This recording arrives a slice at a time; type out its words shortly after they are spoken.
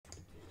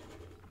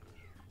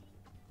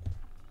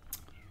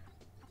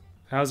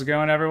How's it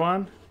going,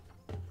 everyone?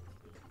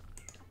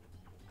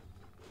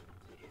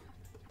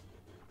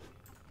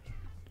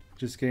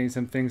 Just getting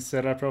some things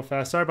set up real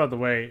fast. Sorry about the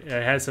wait.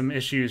 I had some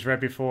issues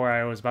right before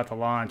I was about to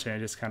launch, and it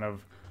just kind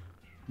of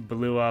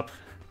blew up.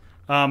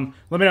 Let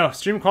me know.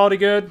 Stream quality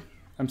good?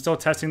 I'm still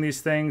testing these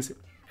things.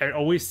 It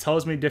always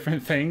tells me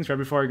different things right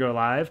before I go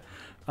live.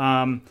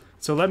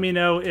 So let me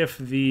know if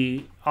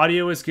the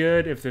audio is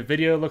good, if the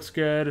video looks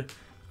good.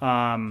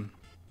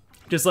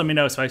 Just let me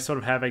know so I sort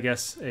of have, I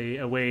guess,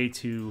 a way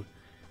to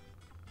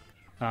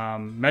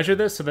measure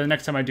this so the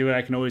next time I do it,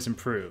 I can always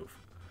improve.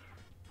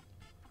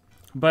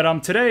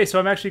 But today, so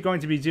I'm actually going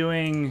to be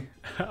doing,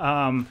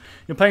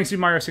 playing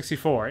Super Mario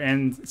 64.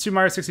 And Super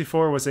Mario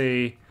 64 was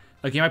a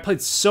game I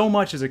played so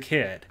much as a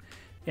kid.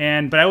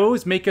 But I would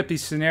always make up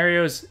these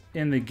scenarios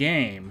in the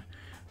game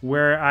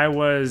where I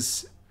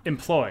was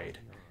employed.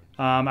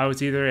 I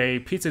was either a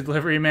pizza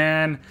delivery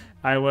man,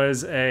 I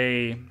was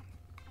a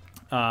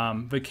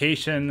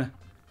vacation,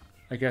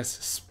 I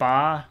guess,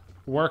 spa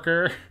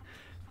worker.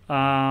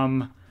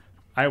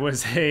 I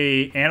was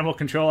a animal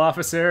control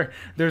officer.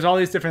 There's all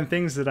these different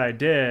things that I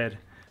did.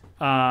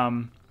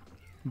 Hold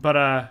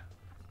on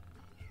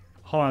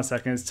a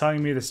second. It's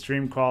telling me the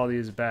stream quality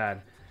is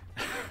bad.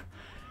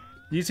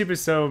 YouTube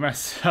is so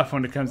messed up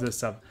when it comes to this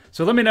stuff.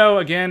 So let me know.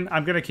 Again,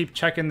 I'm going to keep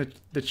checking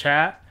the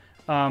chat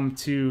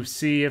to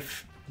see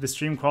if the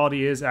stream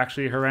quality is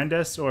actually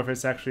horrendous or if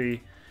it's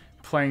actually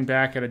playing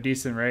back at a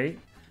decent rate.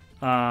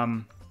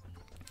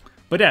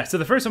 But yeah, so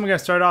the first one we're going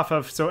to start off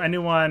of, so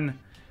anyone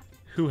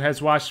who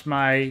has watched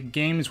my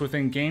games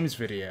within games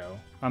video,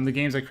 the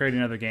games I create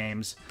in other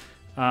games,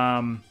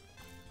 the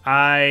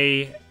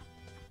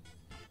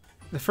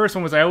first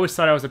one was I always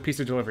thought I was a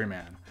pizza delivery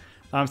man.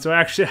 So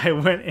actually I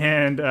went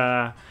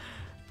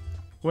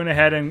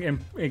ahead and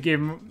gave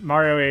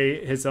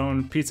Mario his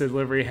own pizza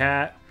delivery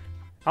hat.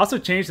 I also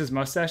changed his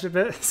mustache a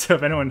bit, so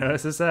if anyone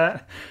notices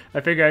that,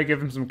 I figured I'd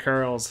give him some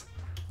curls.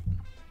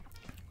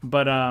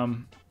 But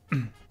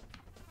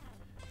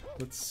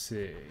let's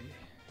see.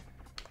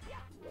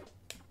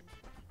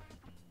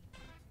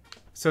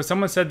 So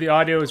someone said the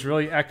audio is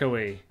really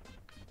echoey.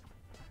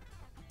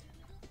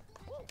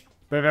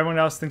 But if everyone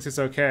else thinks it's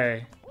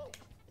okay,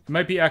 it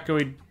might be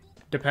echoey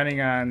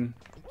depending on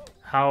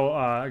how,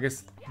 I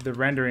guess, the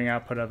rendering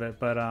output of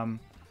it. But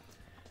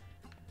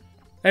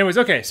anyways,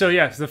 okay. So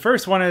yeah, so the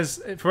first one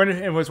is, for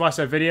anyone who has watched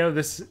that video,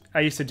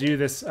 I used to do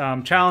this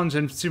challenge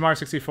in Super Mario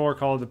 64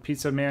 called the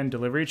Pizza Man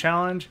Delivery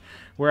Challenge,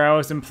 where I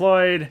was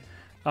employed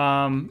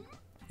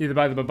either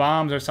by the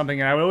bombs or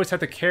something, and I would always have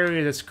to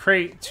carry this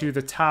crate to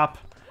the top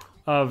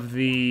of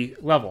the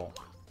level.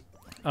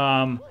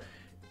 And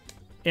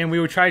we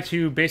would try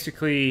to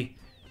basically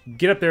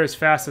get up there as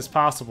fast as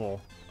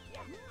possible.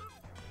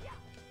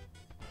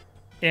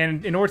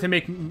 And in order to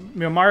make,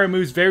 Mario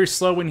moves very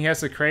slow when he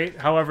has the crate.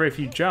 However, if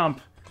you jump,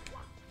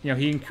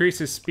 he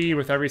increases speed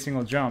with every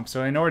single jump.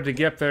 So in order to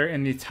get up there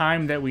in the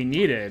time that we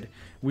needed,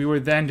 we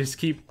would then just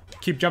keep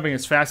jumping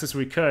as fast as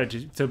we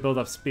could to build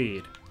up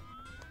speed.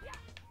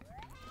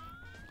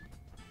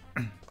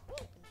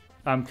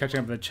 I'm catching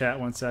up in the chat,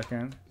 1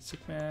 second. Sick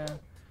man.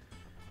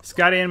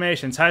 Scotty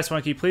Animations. Hi,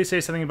 Swanky. Please say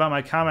something about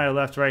my comment I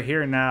left right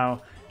here and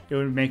now. It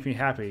would make me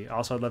happy.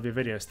 Also, I love your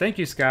videos. Thank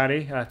you,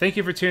 Scotty. Thank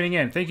you for tuning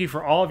in. Thank you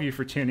for all of you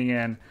for tuning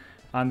in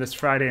on this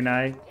Friday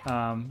night,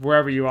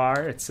 wherever you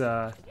are. It's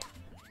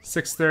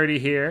 6:30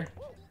 here.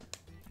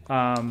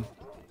 So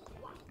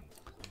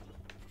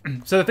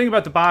the thing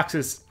about the box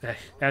is,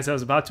 as I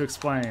was about to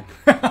explain,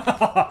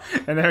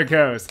 and there it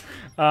goes.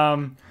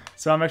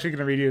 So I'm actually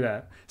going to redo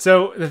that.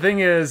 So the thing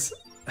is,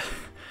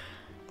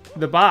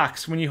 the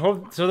box, when you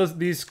hold, so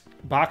these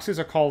boxes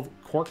are called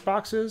cork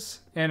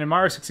boxes, and in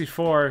Mario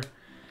 64,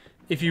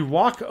 if you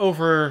walk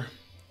over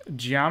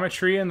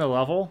geometry in the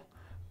level,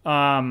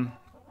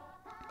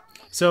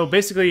 so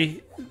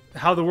basically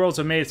how the worlds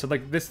are made, so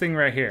like this thing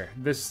right here,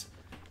 this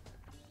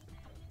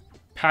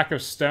pack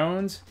of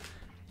stones,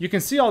 you can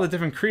see all the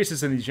different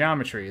creases in the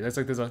geometry. There's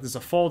a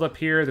fold up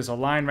here, there's a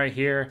line right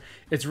here.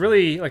 It's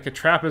really like a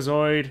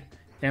trapezoid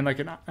and like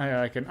an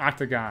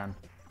octagon.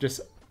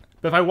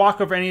 But if I walk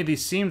over any of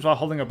these seams while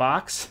holding a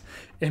box,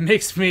 it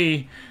makes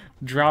me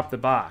drop the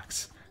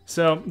box.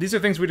 So these are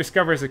things we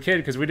discovered as a kid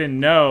because we didn't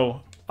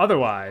know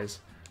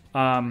otherwise.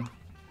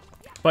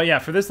 But yeah,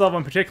 for this level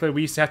in particular,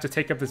 we used to have to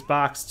take up this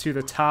box to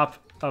the top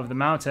of the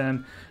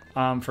mountain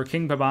for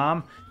King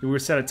Babam. We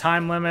would set a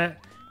time limit,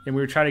 and we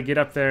would try to get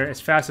up there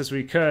as fast as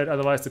we could,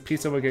 otherwise the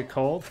pizza would get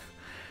cold.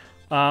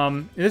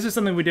 This is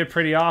something we did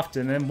pretty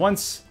often. And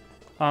once,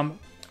 I'm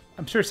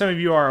sure some of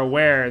you are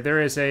aware,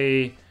 there is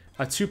a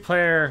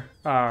 2-player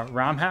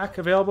ROM hack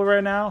available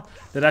right now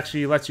that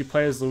actually lets you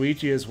play as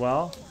Luigi as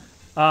well.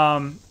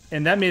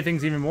 And that made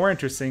things even more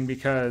interesting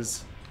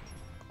because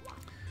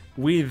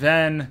we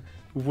then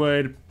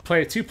would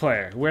play a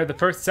 2-player where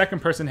the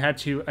second person had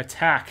to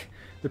attack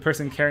the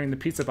person carrying the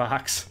pizza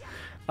box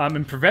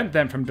and prevent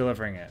them from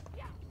delivering it.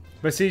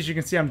 But see, as you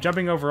can see, I'm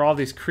jumping over all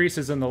these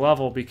creases in the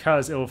level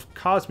because it will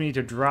cause me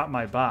to drop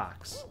my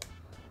box.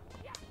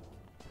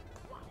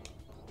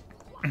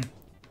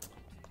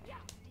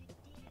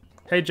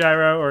 Hey,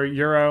 Gyro, or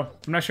Euro.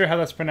 I'm not sure how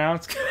that's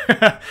pronounced,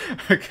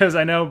 because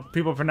I know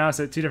people pronounce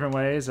it 2 different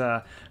ways.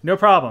 No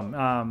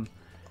problem.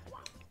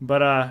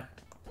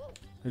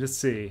 Let's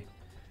see.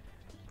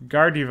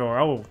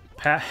 Gardevoir. Oh,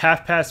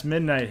 half past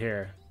midnight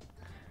here.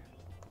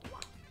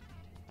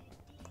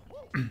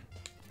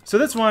 So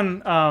this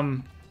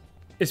one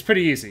is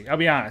pretty easy, I'll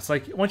be honest.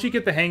 Like, once you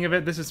get the hang of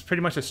it, this is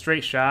pretty much a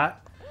straight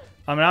shot.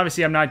 And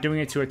obviously I'm not doing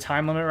it to a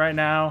time limit right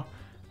now.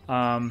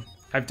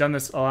 I've done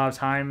this a lot of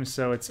times,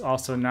 so it's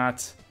also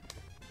not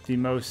the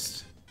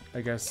most,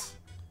 I guess,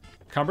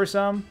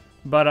 cumbersome.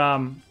 But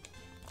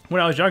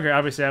when I was younger,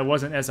 obviously I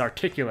wasn't as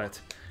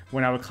articulate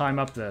when I would climb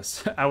up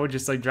this. I would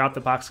just like drop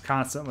the box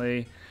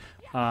constantly.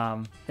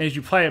 And as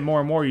you play it more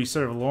and more, you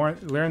sort of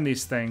learn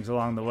these things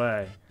along the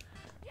way.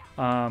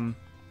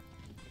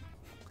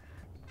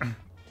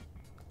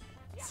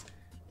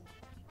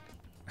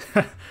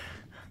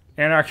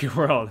 Anarchy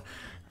World.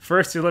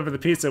 First to deliver the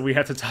pizza, we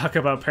have to talk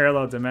about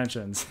parallel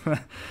dimensions.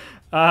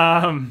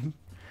 Anyone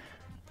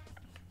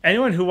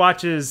who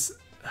watches...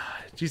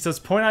 Geez, those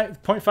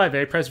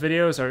 0.5 press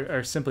videos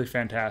are simply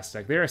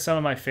fantastic. They are some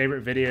of my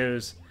favorite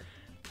videos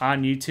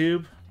on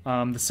YouTube.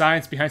 The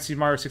science behind Super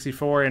Mario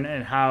 64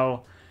 and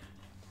how...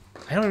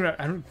 I don't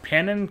know,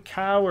 Panin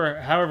Cow,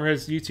 or however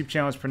his YouTube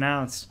channel is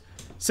pronounced.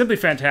 Simply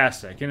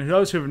fantastic. And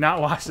those who have not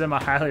watched them,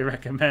 I highly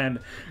recommend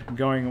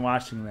going and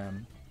watching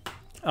them.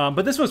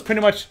 But this was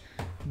pretty much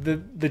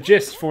the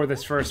gist for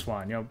this first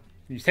one. You know,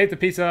 you take the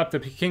pizza up to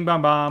King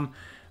Bomb Bomb,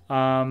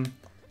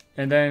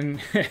 and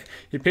then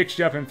he picks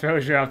you up and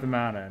throws you out the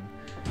mountain.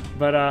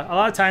 But a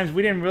lot of times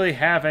we didn't really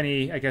have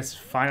any, I guess,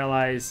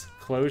 finalized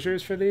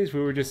closures for these. We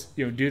were just,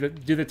 you know,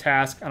 do the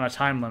task on a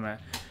time limit.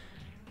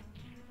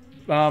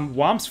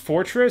 Womp's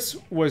Fortress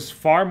was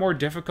far more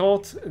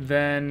difficult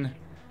than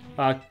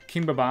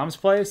King Bomb's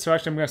place, so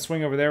actually I'm going to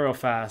swing over there real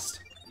fast.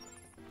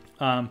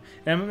 And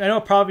I know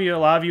probably a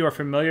lot of you are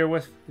familiar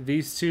with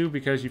these two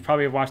because you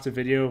probably have watched a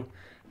video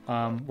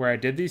where I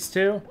did these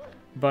two.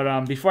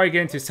 But before I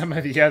get into some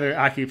of the other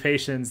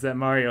occupations that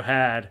Mario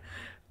had,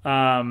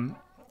 I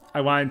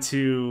wanted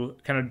to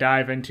kind of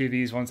dive into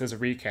these ones as a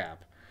recap.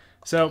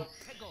 So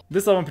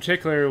this level in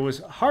particular was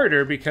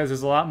harder because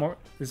there's a lot more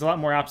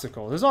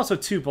obstacles. There's also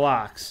 2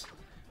 blocks,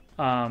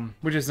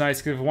 which is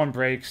nice because if one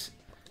breaks,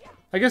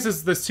 I guess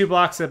there's 2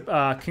 blocks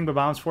at King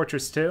Bomb's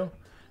Fortress too.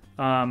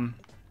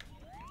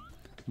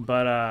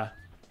 But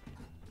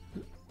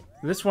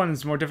this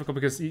one's more difficult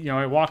because, you know,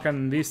 I walk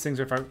on these things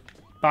if I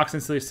box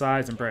instantly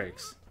slides and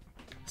breaks.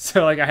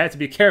 So, like, I had to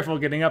be careful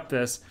getting up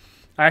this.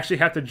 I actually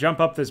have to jump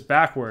up this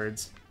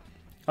backwards.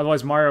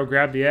 Otherwise, Mario will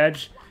grab the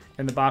edge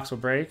and the box will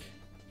break.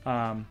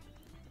 But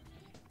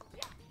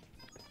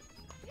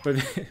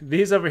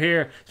these over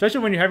here,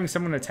 especially when you're having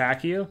someone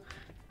attack you,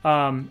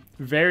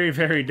 very,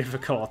 very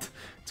difficult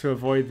to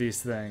avoid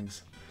these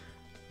things.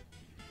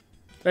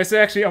 It's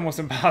actually almost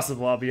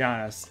impossible, I'll be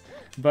honest.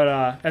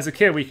 But as a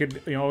kid, we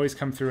could, you know, always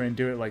come through and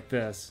do it like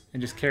this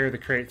and just carry the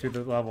crate through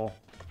the level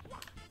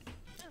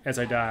as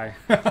I die.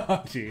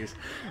 Oh, jeez.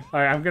 All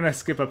right, I'm gonna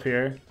skip up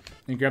here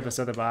and grab this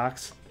other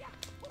box.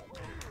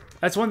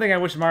 That's one thing I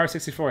wish Mario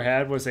 64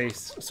 had, was a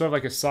sort of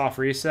like a soft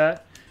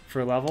reset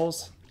for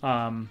levels.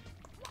 That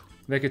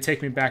could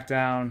take me back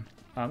down,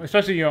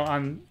 especially, you know,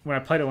 when I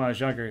played it when I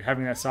was younger,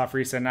 having that soft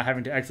reset, not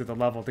having to exit the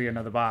level to get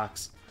another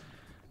box.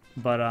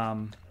 But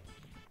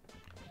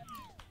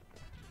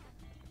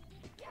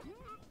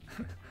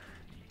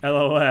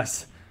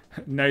LOS.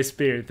 Nice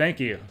beard. Thank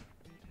you.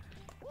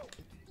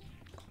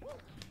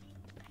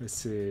 Let's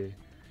see.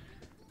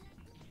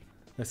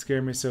 That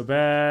scared me so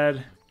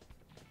bad.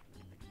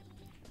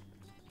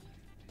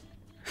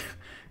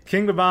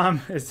 King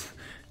Bomb is...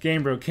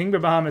 Game Bro. King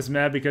Bomb is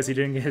mad because he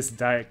didn't get his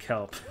Diet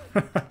Kelp.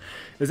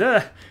 Is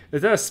that a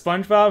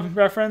SpongeBob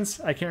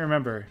reference? I can't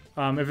remember.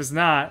 If it's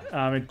not,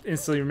 it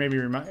instantly made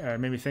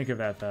me think of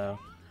that, though.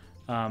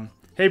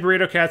 Hey,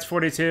 Burrito Cats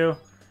 42.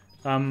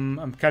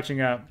 I'm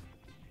catching up.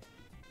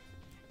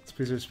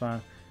 Please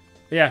respond.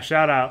 Yeah,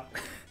 shout out.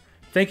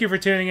 Thank you for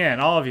tuning in,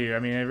 all of you. I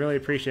mean, I really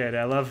appreciate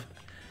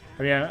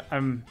it.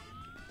 I'm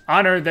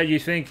honored that you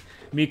think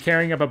me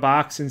carrying up a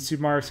box in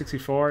Super Mario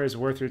 64 is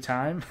worth your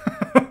time.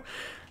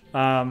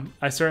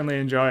 I certainly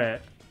enjoy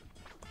it.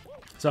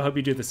 So I hope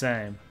you do the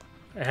same,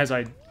 as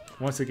I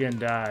once again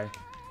die.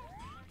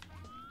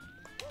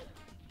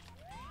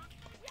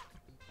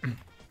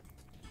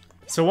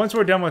 So once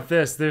we're done with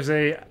this,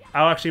 we're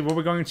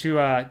going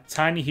to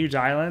Tiny Huge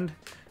Island,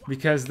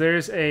 because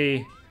there's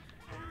a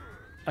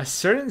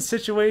certain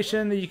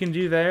situation that you can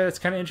do there that's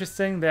kind of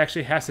interesting that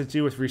actually has to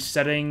do with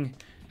resetting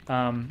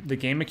the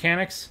game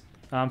mechanics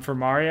for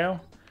Mario.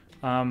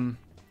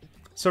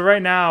 So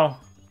right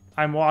now,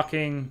 I'm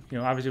walking, you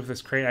know, obviously with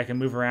this crate I can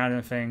move around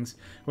and things.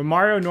 When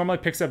Mario normally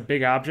picks up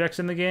big objects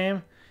in the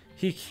game,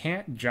 he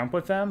can't jump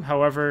with them.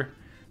 However,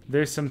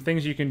 there's some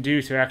things you can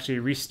do to actually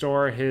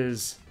restore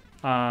his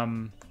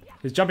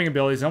jumping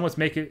abilities and almost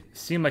make it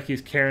seem like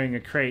he's carrying a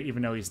crate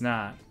even though he's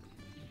not.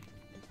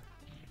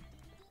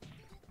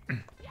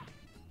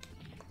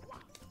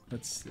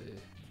 Let's see.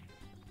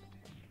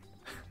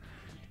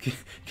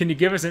 Can you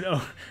give us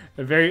a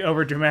very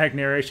overdramatic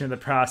narration of the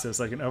process,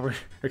 like an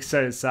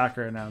overexcited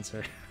soccer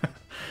announcer?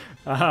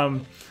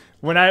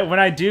 When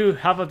I do,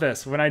 how about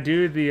this? When I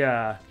do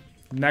the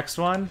next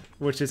one,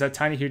 which is at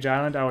Tiny Huge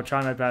Island, I will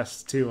try my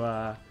best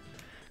to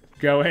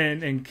go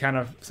in and kind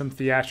of some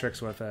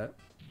theatrics with it.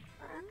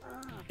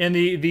 And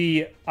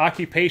the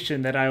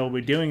occupation that I will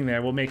be doing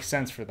there will make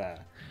sense for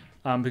that,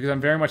 because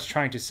I'm very much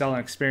trying to sell an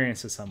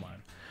experience to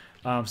someone.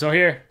 So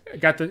here,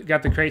 got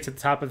the crates at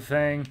the top of the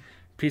thing.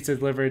 Pizza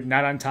delivered,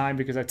 not on time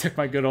because I took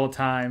my good old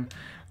time.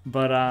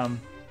 But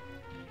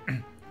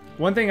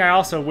one thing I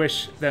also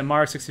wish that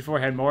Mario 64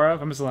 had more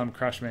of, I'm just gonna let him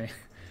crush me,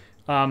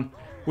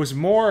 was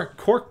more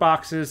cork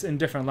boxes in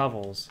different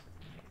levels.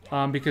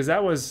 Because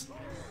that was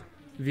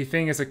the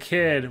thing as a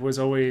kid was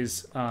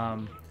always, I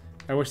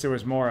wish there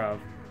was more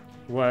of,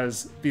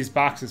 was these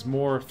boxes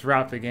more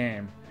throughout the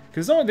game.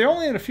 Because they're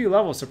only in a few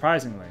levels,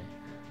 surprisingly.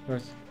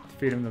 Let's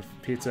feed him the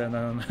pizza and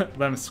then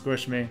let him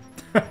squish me.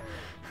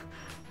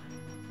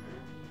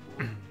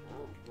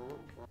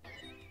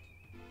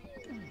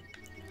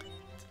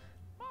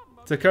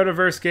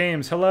 Dakotaverse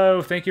Games,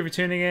 hello, thank you for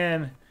tuning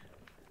in.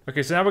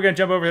 Okay, so now we're going to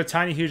jump over to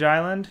Tiny Huge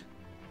Island.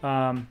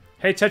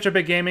 Hey,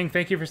 Tetrabit Gaming,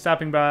 thank you for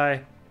stopping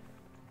by.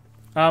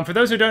 For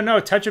those who don't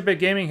know, Tetrabit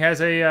Gaming has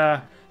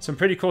some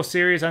pretty cool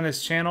series on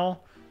this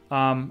channel.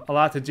 A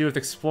lot to do with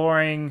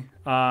exploring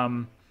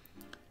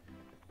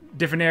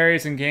different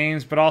areas and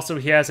games, but also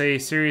he has a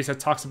series that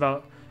talks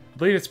about, I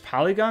believe it's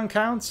polygon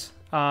counts,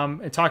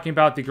 and talking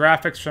about the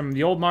graphics from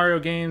the old Mario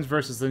games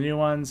versus the new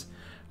ones.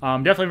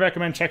 Definitely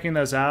recommend checking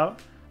those out.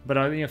 But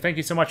thank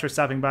you so much for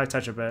stopping by,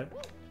 Touch a Bit.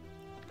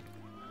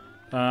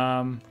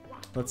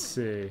 Let's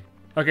see.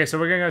 Okay, so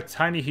we're gonna go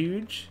Tiny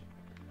Huge,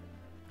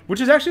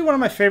 which is actually one of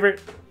my favorite.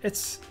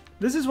 This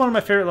is one of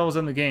my favorite levels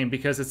in the game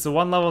because it's the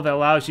one level that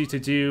allows you to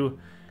do,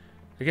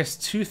 I guess,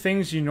 two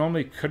things you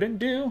normally couldn't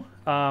do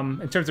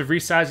in terms of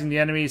resizing the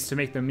enemies to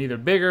make them either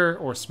bigger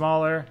or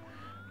smaller.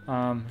 If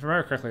I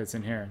remember correctly, it's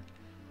in here.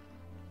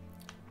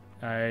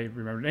 I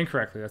remembered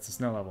incorrectly. That's the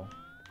snow level.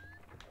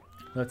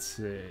 Let's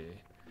see.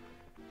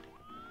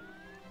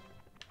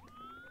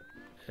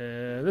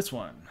 This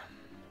one.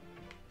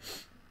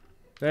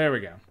 There we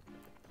go.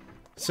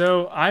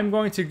 So I'm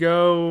going to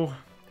go...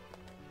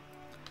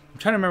 I'm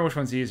trying to remember which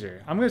one's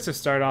easier. I'm going to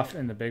start off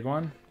in the big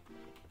one.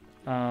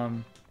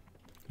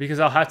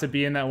 Because I'll have to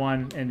be in that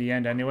one in the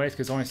end anyways,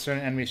 because only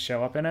certain enemies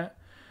show up in it.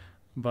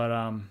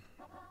 But,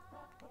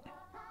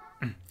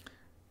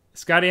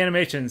 Scotty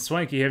Animation,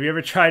 Swanky, have you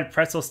ever tried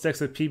pretzel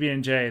sticks with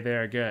PB&J? They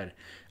are good.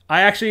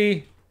 I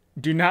actually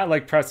do not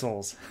like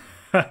pretzels.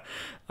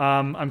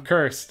 I'm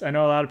cursed. I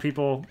know a lot of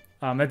people...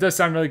 that does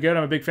sound really good.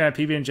 I'm a big fan of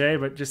PB&J,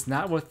 but just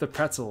not with the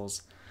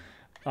pretzels.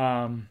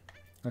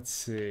 Let's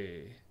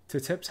see. To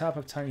tip top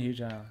of Tiny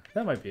Huge Island.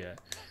 That might be it.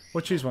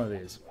 We'll choose one of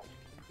these.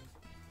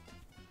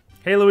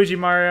 Hey, Luigi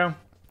Mario.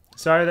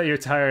 Sorry that you're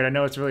tired. I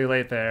know it's really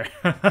late there.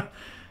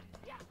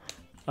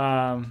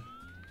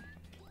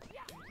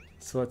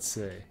 So let's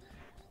see.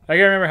 I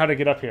gotta remember how to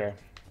get up here,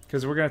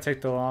 because we're gonna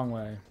take the long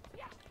way.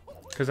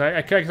 Because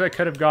I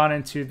could have gone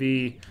into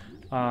the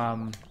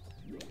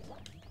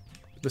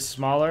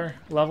smaller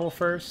level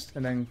first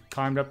and then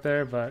climbed up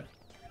there, but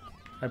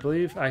I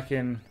believe I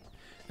can...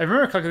 I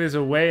remember correctly, there's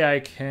a way I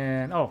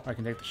can... Oh, I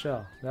can take the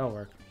shell. That'll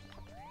work.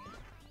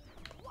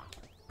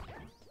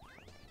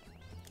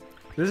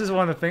 This is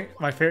one of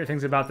my favorite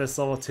things about this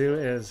level too,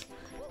 is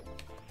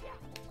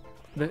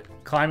the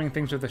climbing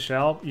things with the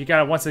shell. You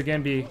gotta once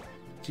again be...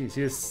 Jeez,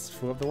 he just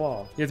flew up the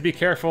wall. You have to be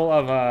careful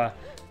of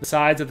the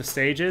sides of the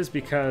stages,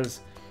 because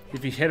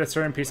if you hit a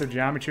certain piece of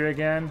geometry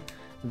again,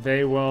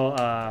 they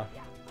will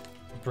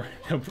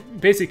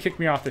basically kick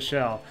me off the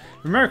shell.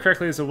 If I remember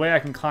correctly, there's a way I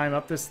can climb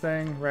up this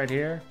thing right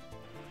here.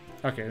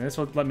 Okay, this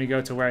will let me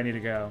go to where I need to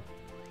go.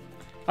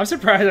 I'm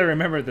surprised I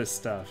remember this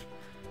stuff.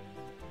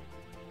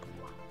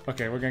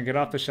 Okay, we're gonna get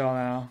off the shell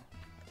now.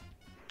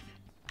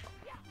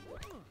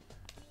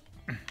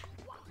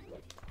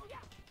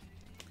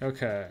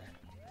 Okay.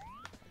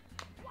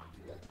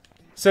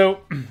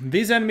 So,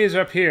 these enemies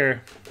are up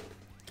here.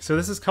 So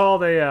this is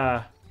called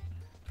a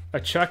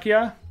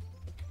Chuckya.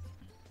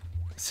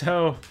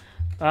 So,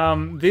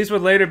 these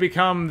would later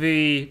become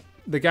the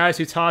guys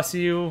who toss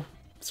you,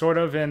 sort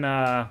of, in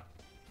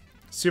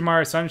Super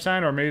Mario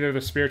Sunshine, or maybe they're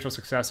the spiritual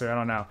successor, I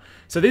don't know.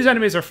 So these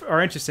enemies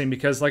are interesting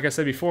because, like I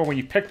said before, when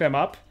you pick them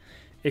up,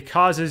 it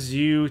causes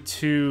you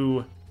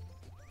to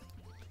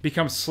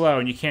become slow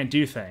and you can't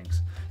do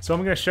things. So what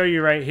I'm going to show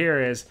you right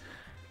here is,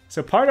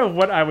 so part of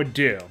what I would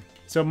do,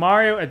 so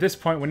Mario at this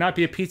point would not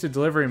be a pizza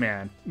delivery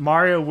man.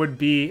 Mario would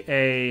be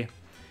a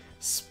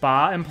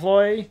spa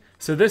employee.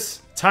 So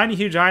this Tiny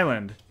Huge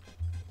Island,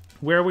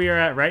 where we are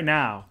at right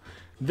now,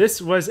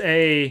 this was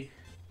a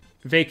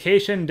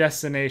vacation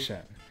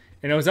destination.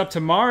 And it was up to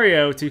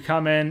Mario to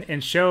come in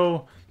and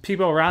show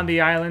people around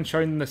the island,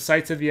 showing them the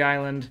sights of the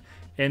island,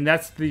 and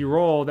that's the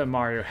role that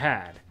Mario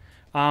had.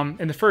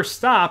 And the first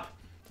stop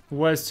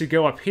was to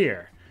go up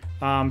here,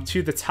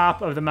 to the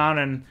top of the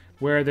mountain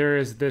where there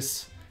is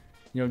this,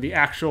 the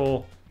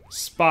actual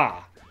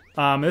spa.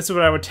 This is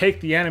what I would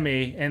take the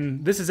enemy,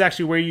 and this is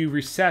actually where you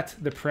reset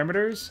the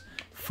perimeters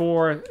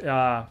for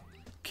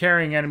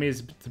carrying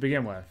enemies to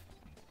begin with.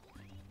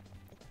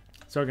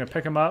 So we're going to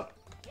pick them up.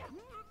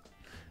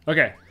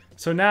 Okay,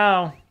 so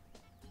now,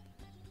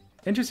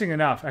 interesting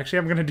enough, actually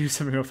I'm going to do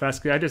something real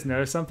fast because I just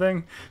noticed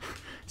something.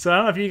 So I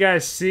don't know if you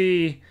guys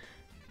see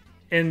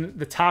in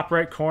the top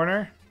right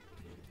corner,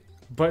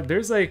 but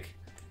there's like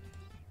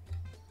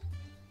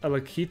a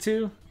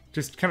Lakitu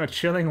just kind of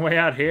chilling way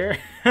out here.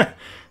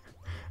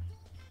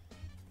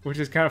 Which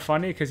is kind of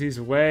funny because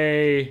he's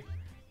way...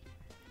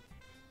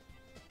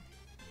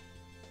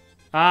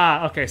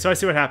 Ah, okay, so I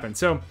see what happened.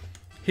 So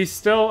he's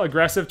still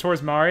aggressive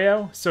towards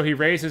Mario, so he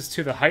raises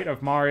to the height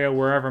of Mario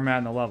wherever I'm at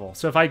in the level.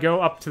 So if I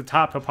go up to the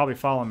top, he'll probably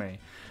follow me.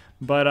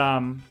 But,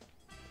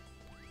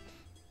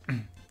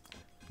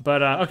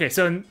 okay,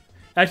 so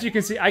as you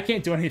can see, I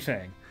can't do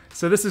anything.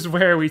 So this is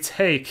where we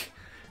take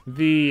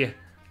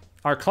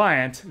our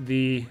client,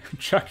 the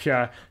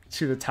Chukya,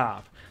 to the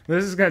top.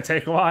 This is going to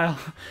take a while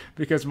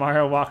because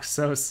Mario walks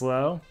so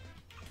slow.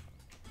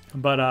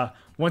 But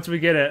once we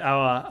get it,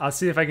 I'll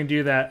see if I can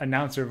do that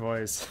announcer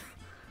voice.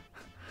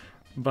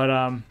 But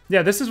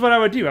yeah, this is what I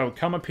would do. I would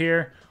come up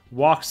here,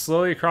 walk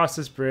slowly across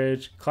this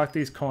bridge, collect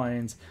these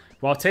coins,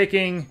 while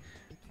taking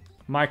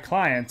my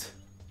client,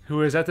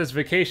 who is at this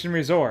vacation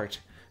resort,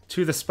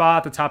 to the spa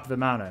at the top of the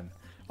mountain.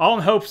 All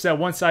in hopes that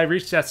once I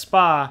reach that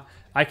spa,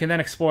 I can then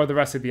explore the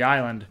rest of the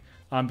island,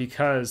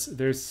 because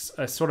there's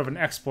a sort of an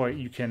exploit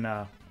you can,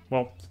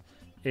 well,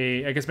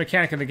 I guess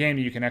mechanic in the game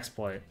that you can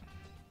exploit.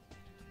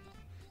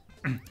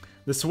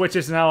 The switch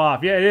is now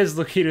off. Yeah, it is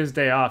Lakitu's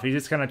day off. He's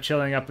just kind of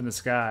chilling up in the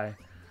sky.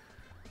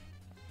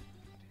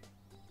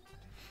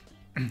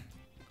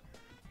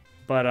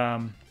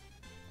 But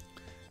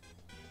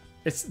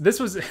this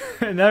was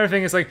another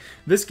thing. Is like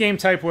this game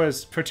type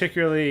was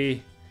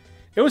particularly,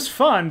 it was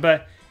fun,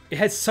 but it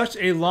had such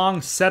a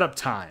long setup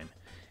time.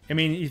 I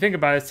mean, you think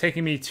about it, it's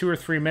taking me 2 or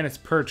 3 minutes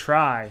per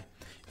try.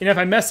 And if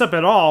I mess up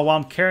at all while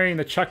I'm carrying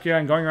the Chukya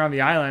and going around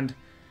the island,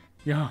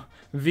 you know,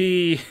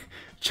 the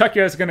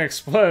Chukya is going to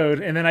explode,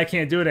 and then I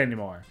can't do it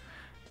anymore.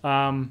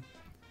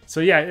 So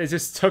yeah, it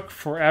just took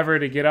forever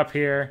to get up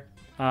here.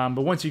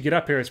 But once you get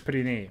up here, it's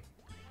pretty neat.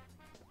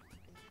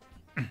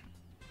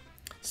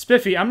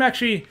 Spiffy, I'm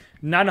actually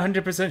not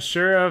 100%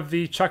 sure of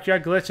the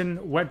Chukya glitch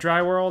in Wet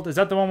Dry World. Is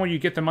that the one where you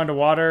get them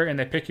underwater and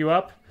they pick you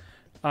up?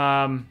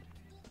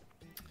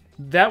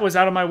 That was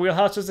out of my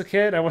wheelhouse as a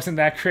kid. I wasn't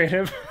that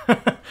creative.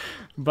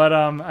 But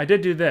I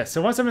did do this.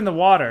 So once I'm in the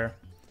water,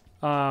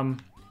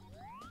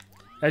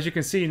 as you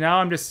can see, now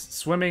I'm just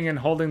swimming and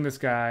holding this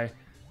guy.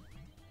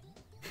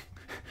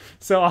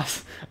 So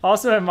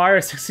also at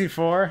Mario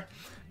 64,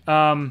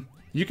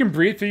 you can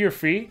breathe through your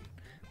feet,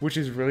 which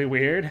is really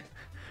weird.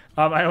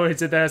 I always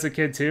did that as a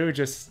kid too.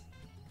 Just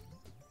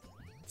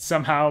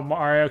somehow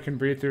Mario can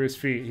breathe through his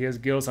feet. He has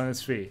gills on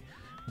his feet.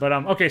 But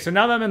okay, so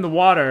now that I'm in the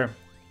water,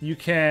 you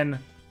can,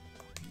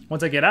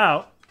 once I get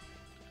out,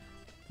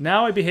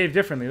 now I behave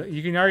differently.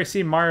 You can already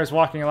see Mario's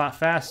walking a lot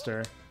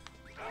faster.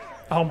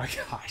 Oh my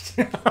gosh.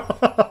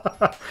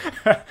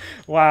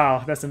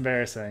 Wow, that's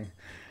embarrassing.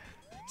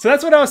 So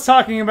that's what I was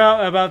talking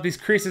about these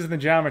creases in the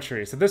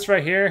geometry. So this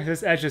right here,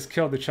 this edge just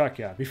killed the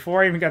Chukya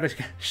before I even got to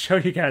show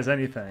you guys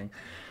anything.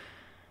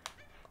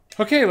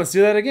 Okay, let's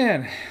do that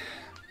again.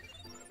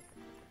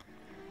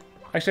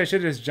 Actually, I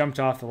should have just jumped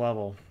off the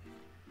level.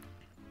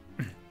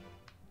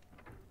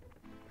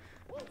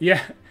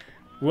 Yeah,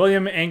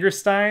 William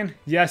Angerstein.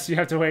 Yes, you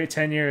have to wait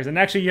 10 years. And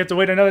actually, you have to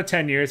wait another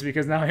 10 years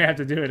because now you have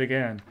to do it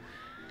again.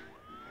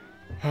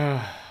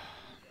 The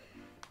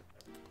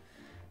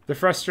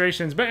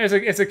frustrations. But as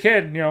a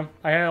kid, you know,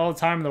 I had all the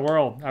time in the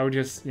world. I would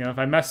just, you know, if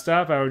I messed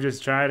up, I would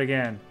just try it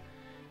again.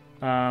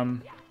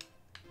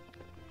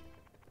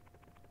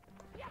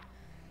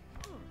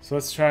 So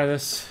let's try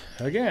this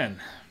again.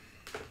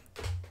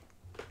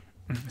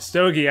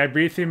 Stogie, I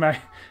breathe through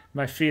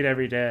my feet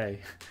every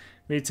day.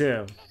 Me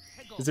too.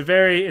 It's a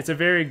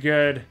very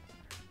good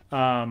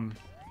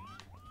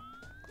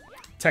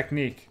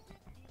technique.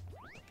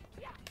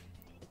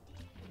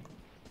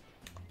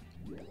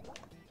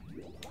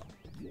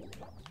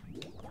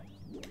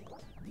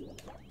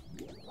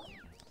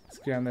 Let's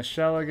get on the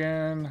shell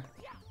again.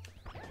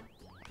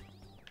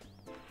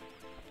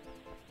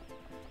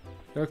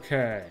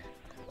 Okay.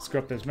 Let's go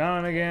up this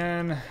mountain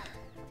again.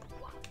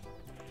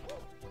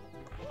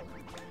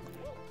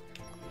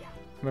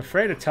 I'm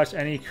afraid to touch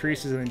any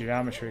creases in the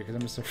geometry because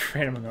I'm just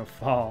afraid I'm gonna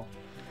fall.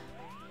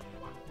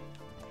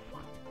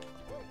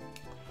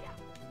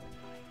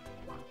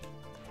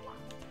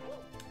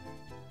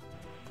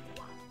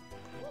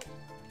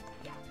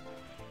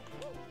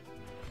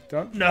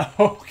 Don't,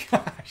 no,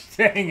 gosh,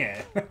 dang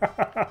it.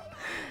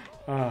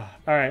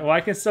 Alright, well I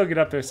can still get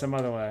up there some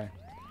other way.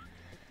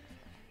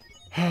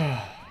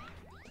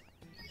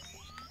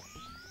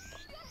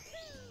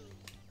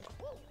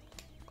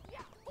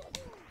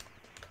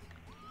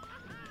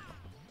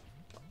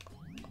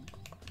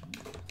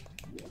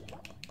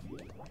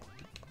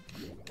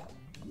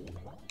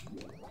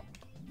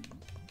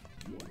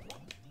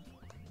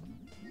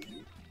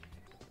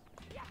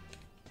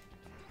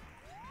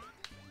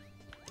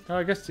 Oh,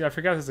 I guess, yeah, I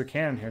forgot there's a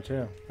cannon here,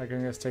 too. I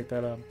can just take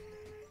that up.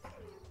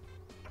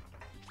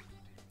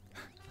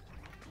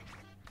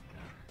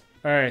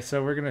 Alright,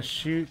 so we're gonna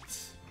shoot...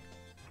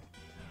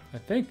 I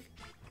think...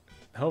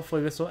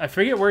 Hopefully this will... I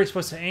forget where you're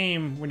supposed to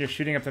aim when you're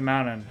shooting up the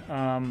mountain.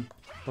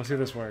 We'll see if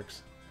this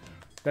works.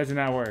 That did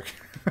not work.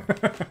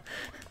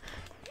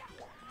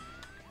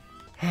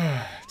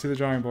 To the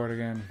drawing board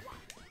again.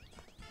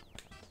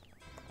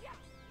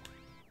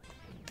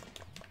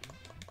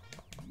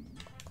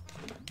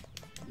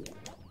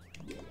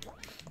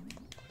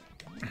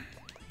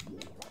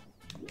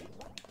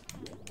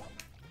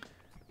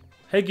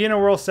 Hey, Gino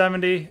World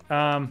 70.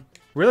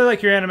 Really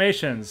like your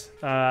animations.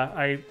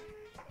 I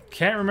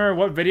can't remember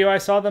what video I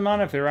saw them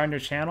on, if they were on your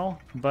channel,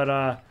 but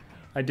I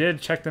did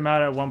check them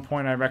out at one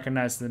point. I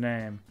recognized the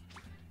name.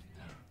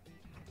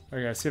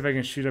 Okay, let's see if I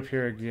can shoot up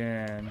here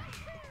again.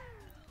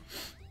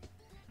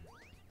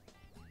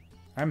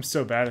 I'm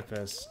so bad at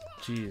this.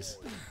 Jeez.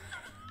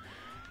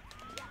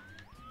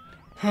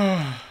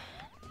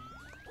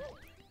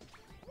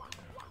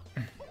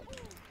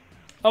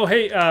 Oh,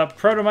 hey,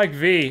 Proto Mike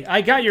V.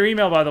 I got your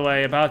email, by the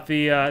way, about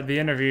the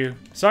interview.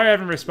 Sorry I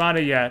haven't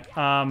responded yet.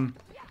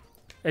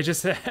 It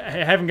just I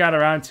haven't got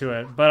around to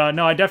it. But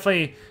no, I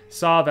definitely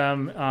saw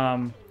them.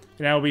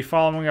 And I will be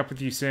following up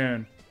with you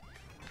soon.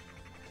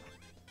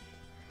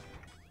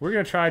 We're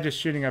gonna try just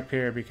shooting up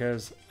here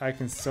because I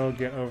can still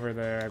get over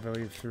there, I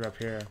believe, through up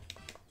here.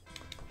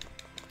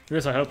 At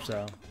least I hope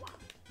so.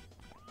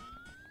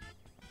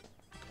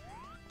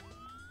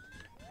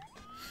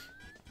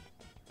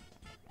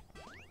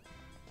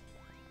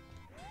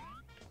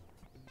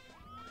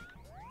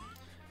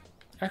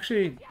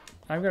 Actually,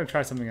 I'm going to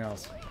try something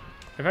else.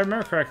 If I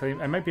remember correctly,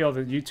 I might be able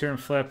to U-turn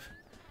flip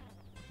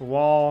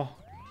wall,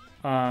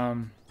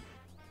 U-turn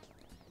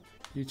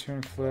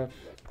flip,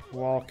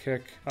 wall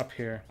kick up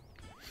here.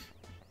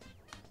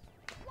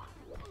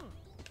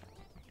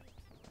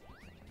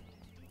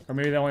 Or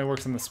maybe that only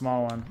works on the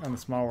small one, on the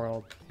small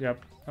world.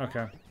 Yep,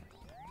 okay.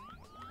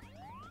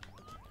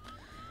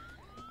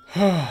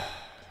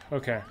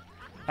 Okay.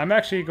 I'm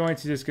actually going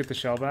to just get the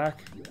shell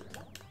back.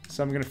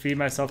 So I'm going to feed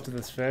myself to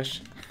this fish.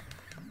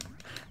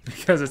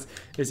 Because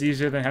it's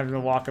easier than having to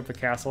walk up the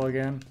castle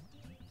again.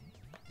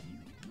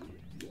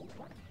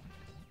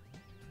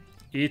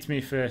 Eat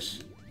me, fish.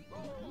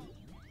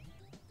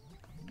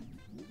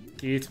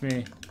 Eat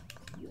me.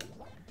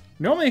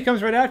 Normally he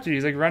comes right after you.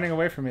 He's like running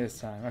away from me this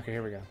time. Okay,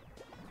 here we go.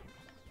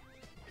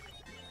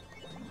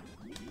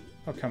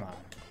 Oh, come on.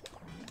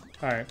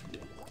 Alright.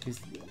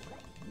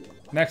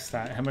 Next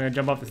time, I'm gonna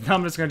jump off this.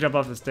 I'm just gonna jump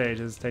off the stage.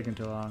 This is taking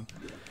too long.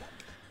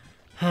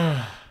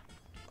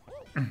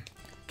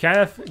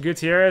 Kenneth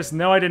Gutierrez.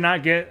 No, I did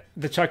not get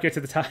the chuck yet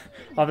to the top,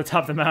 off the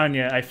top of the mountain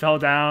yet. I fell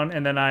down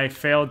and then I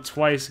failed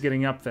twice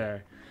getting up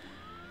there.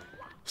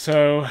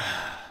 So,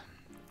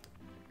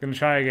 gonna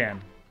try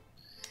again.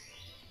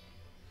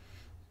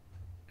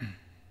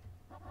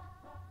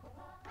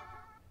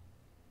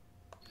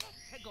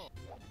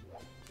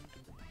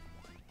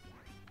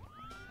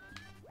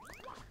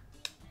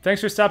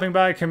 Thanks for stopping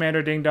by,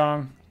 Commander Ding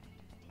Dong.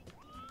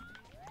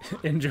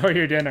 Enjoy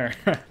your dinner.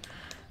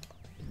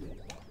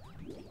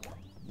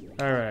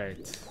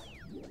 Alright.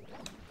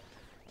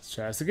 Let's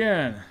try this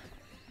again.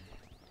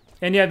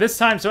 And yeah, this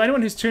time, so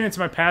anyone who's tuned into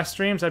my past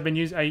streams, I've been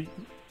using,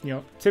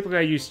 typically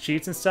I use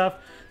cheats and stuff.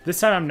 This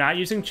time I'm not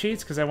using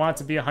cheats because I want it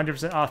to be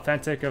 100%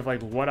 authentic of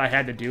like what I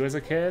had to do as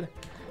a kid.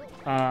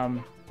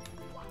 So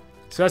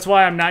that's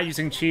why I'm not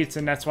using cheats,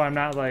 and that's why I'm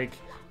not like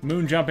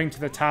moon jumping to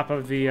the top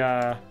of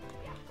the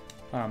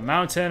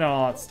mountain and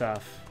all that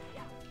stuff.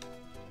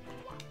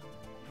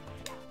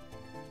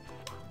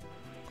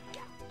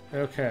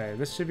 Okay,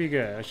 this should be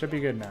good. I should be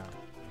good now.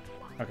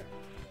 Okay.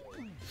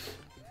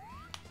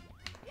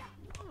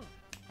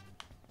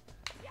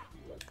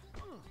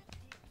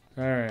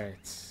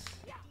 Alright.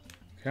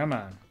 Come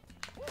on.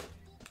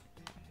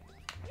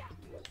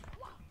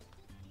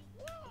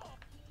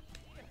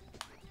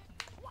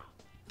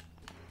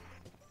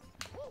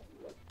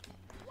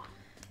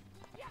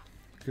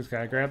 Just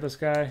gotta grab this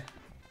guy.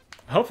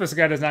 I hope this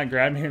guy does not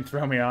grab me and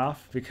throw me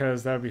off,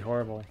 because that would be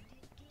horrible.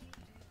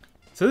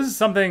 So this is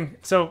something,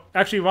 so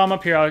actually while I'm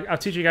up here, I'll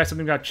teach you guys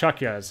something about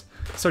Chuckyas.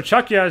 So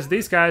Chuckyas,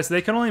 these guys,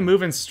 they can only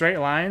move in straight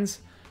lines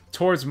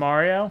towards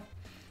Mario.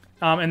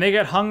 And they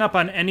get hung up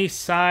on any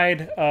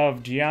side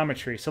of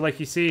geometry. So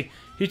like you see,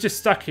 he's just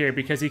stuck here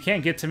because he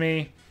can't get to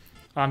me.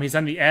 He's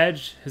on the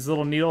edge. His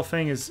little needle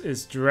thing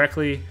is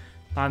directly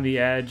on the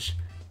edge.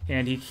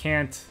 And he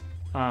can't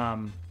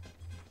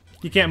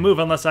move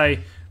unless I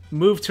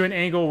move to an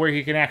angle where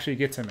he can actually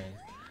get to me.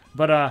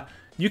 But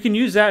you can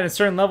use that in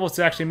certain levels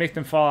to actually make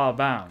them fall out of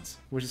bounds,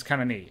 which is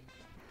kind of neat.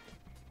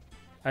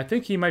 I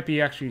think he might be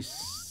actually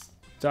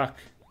stuck.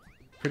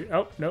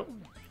 Oh, nope.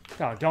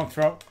 Oh, don't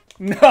throw.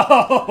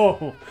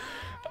 No!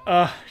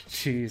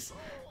 Jeez.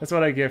 That's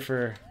what I get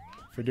for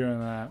doing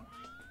that.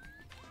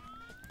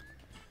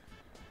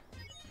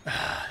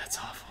 That's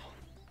awful.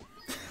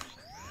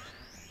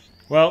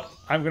 Well,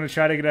 I'm going to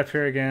try to get up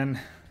here again.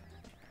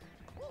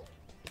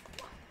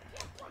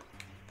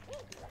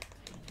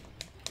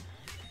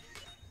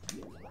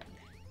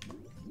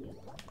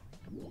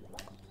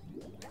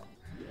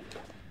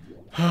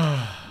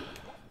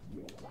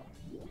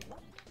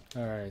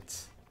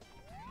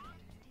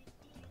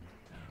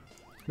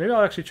 Maybe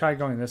I'll actually try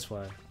going this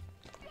way.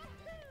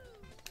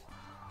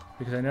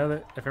 Because I know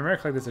that if I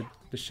remember correctly,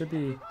 there should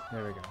be...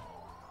 There we go.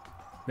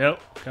 Nope.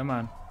 Come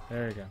on.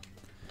 There we go.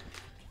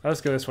 I'll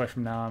just go this way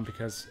from now on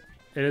because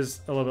it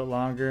is a little bit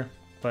longer,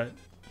 but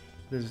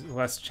there's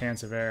less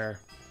chance of error.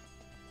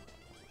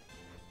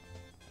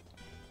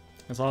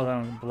 As long as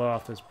I don't blow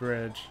off this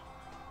bridge.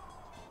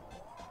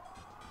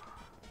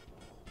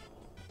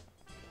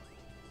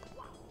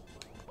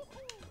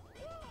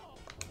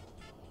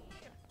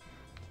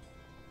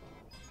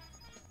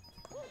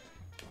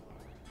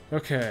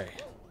 Okay.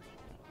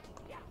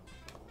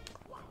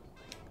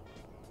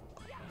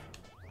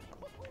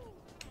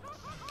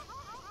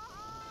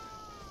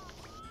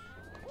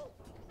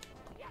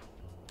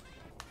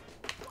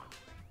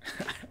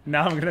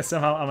 Now I'm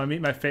gonna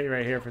meet my fate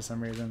right here for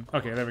some reason.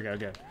 Okay, there we go,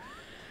 good.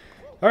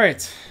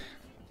 Alright.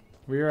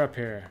 We are up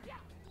here.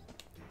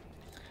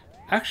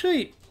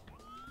 Actually...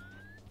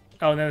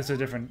 Oh, no, that's a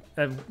different...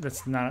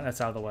 That's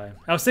out of the way.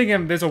 I was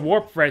thinking there's a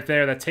warp right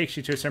there that takes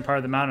you to a certain part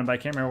of the mountain, but I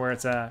can't remember where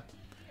it's at.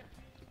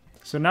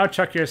 So now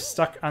Chuckya is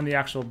stuck on the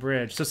actual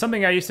bridge. So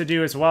something I used to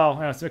do as well,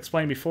 I was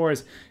explaining before,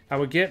 is I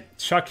would get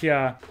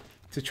Chuckya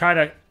to try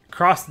to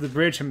cross the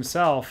bridge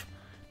himself,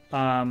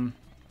 but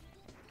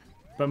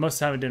most of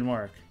the time it didn't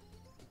work.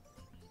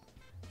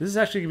 This is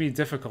actually going to be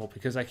difficult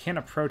because I can't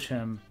approach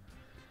him.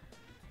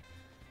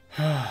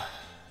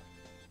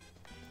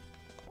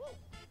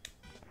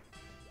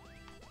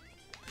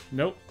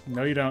 Nope.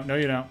 No, you don't. No,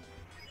 you don't.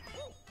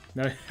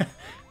 No.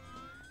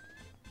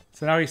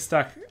 So now he's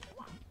stuck.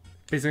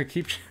 He's going to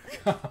keep...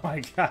 Oh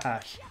my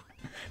gosh.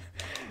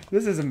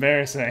 This is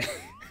embarrassing.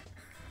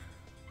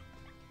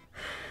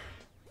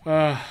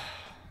 I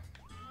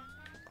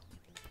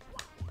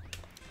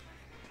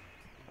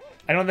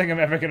don't think I'm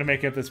ever going to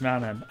make it this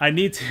mountain. I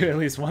need to at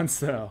least once,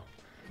 though.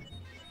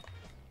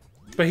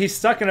 But he's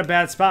stuck in a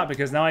bad spot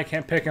because now I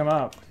can't pick him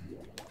up.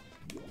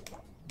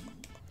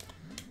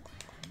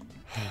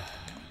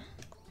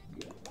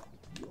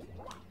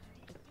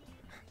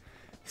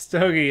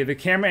 Stogie, the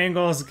camera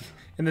angles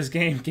in this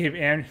game gave me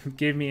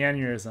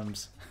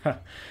aneurysms.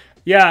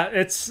 Yeah,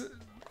 it's...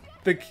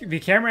 The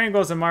camera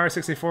angles in Mario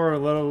 64 are a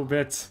little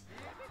bit...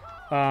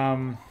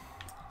 I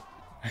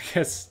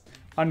guess...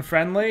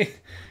 unfriendly.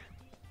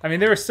 I mean,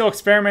 they were still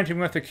experimenting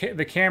with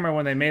the camera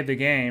when they made the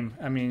game.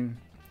 I mean,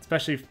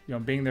 especially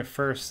being their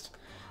first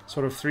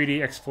sort of 3D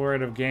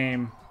explorative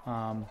game.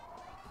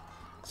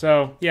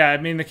 So yeah, I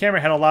mean, the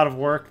camera had a lot of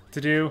work to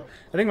do.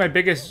 I think my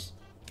biggest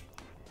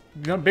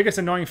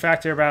annoying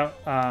factor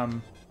about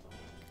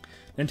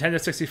Nintendo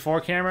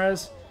 64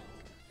 cameras,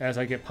 as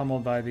I get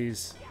pummeled by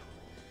these.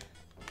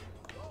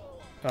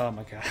 Oh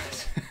my god.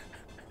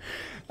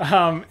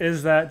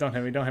 Is that don't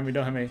hit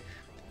me.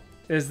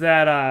 Is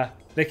that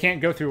they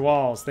can't go through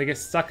walls. They get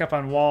stuck up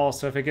on walls,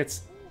 so if it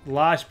gets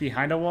lodged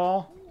behind a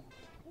wall,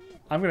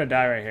 I'm gonna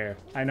die right here.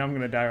 I know I'm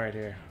gonna die right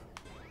here.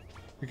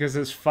 Because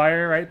there's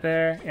fire right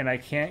there, and I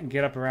can't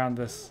get up around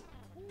this.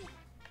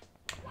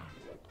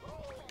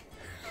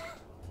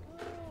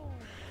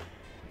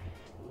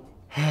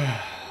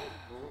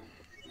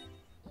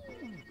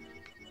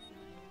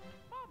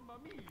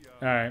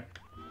 Alright.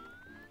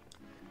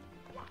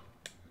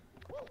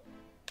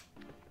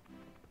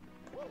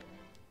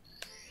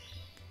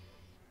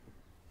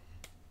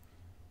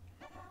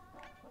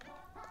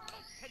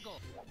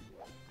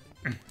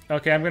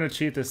 Okay, I'm gonna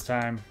cheat this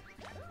time.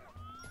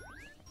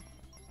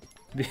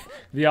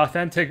 The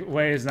authentic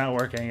way is not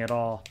working at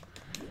all.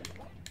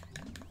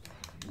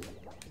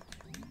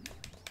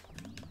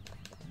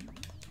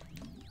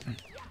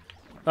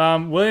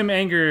 William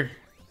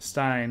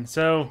Angerstein.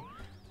 So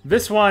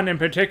this one in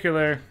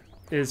particular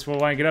is, well,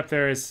 when I get up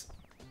there, is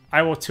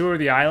I will tour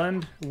the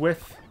island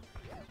with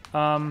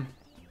the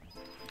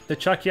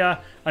Chuckya.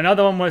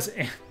 Another one was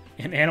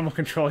an animal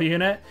control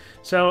unit.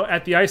 So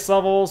at the ice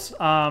levels,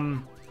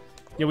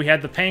 we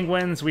had the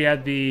penguins, we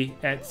had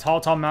at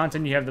Tall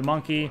Mountain, you have the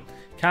monkey.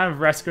 Kind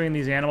of rescuing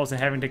these animals and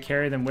having to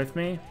carry them with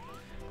me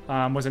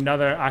was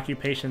another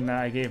occupation that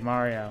I gave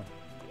Mario.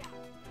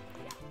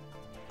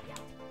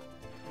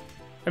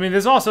 I mean,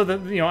 there's also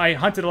I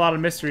hunted a lot of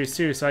mysteries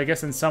too, so I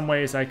guess in some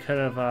ways I could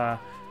have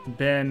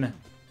been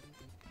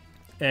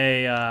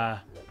a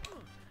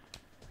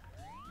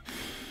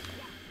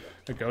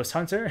ghost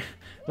hunter.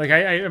 Like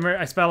I remember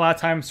I spent a lot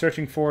of time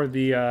searching for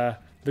the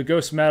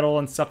ghost medal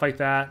and stuff like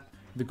that,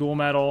 the ghoul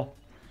medal.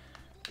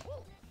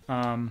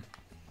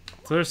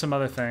 So there's some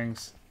other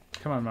things.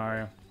 Come on,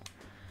 Mario.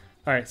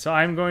 Alright, so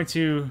I'm going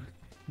to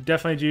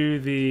definitely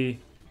do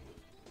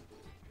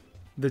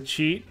the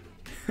cheat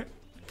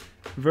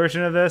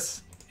version of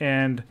this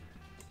and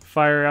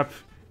fire up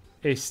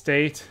a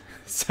state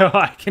so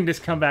I can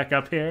just come back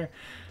up here.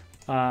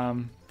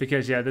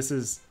 Because, yeah, this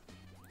is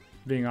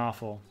being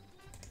awful.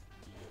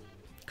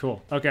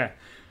 Cool. Okay.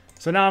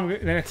 So now the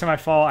next time I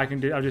fall,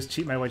 I'll just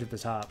cheat my way to the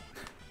top.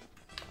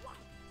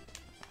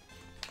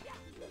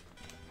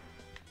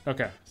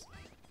 Okay.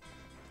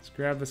 Let's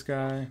grab this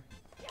guy.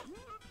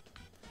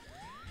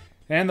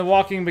 And the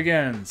walking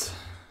begins.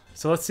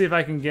 So let's see if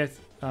I can get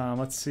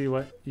Let's see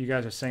what you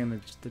guys are saying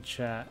in the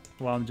chat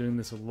while I'm doing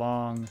this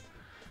long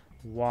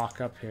walk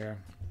up here.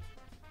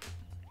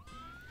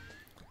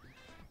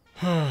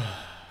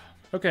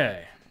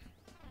 Okay.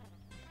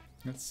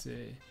 Let's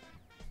see.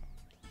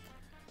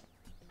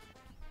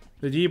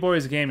 The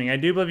D-Boys Gaming. I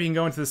do believe you can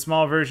go into the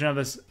small version of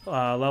this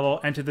level,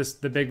 enter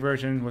the big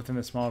version within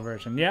the small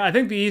version. Yeah, I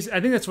think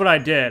that's what I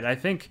did. I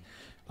think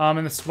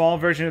in the small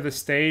version of the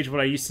stage, what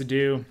I used to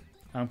do,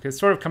 because it's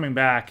sort of coming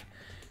back,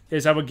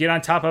 is I would get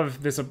on top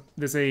of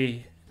this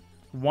a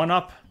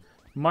one-up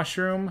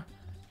mushroom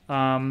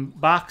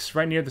box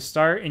right near the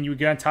start, and you would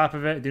get on top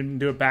of it, then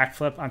do a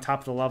backflip on top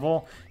of the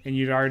level, and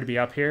you'd already be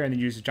up here, and then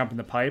you just jump in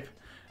the pipe.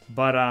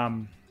 But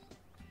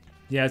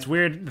yeah, it's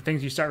weird the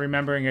things you start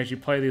remembering as you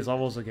play these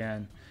levels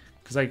again.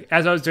 Because like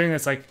as I was doing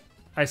this, like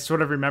I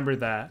sort of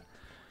remembered that.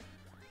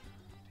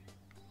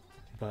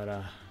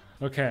 But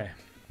okay,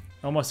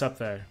 almost up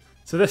there.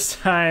 So this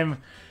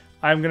time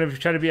I'm gonna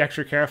try to be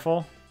extra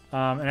careful.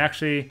 And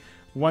actually,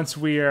 once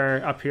we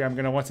are up here, I'm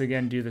gonna once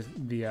again do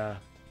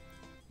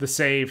the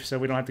save, so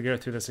we don't have to go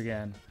through this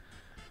again.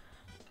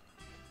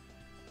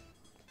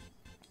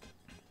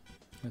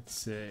 Let's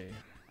see.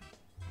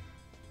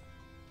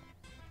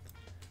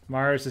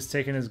 Mars is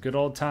taking his good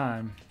old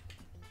time.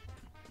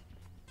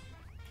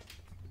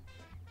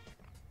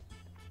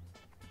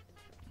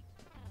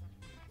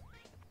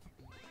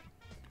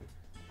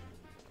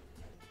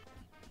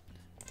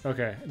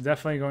 Okay,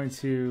 definitely going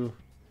to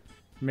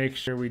make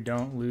sure we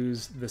don't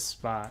lose this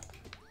spot.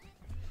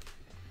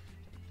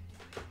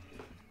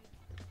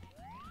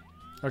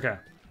 Okay.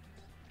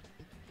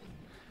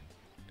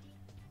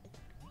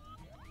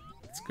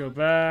 Let's go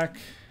back.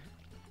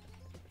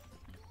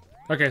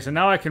 Okay, so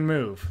now I can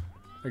move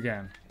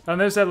again. Oh,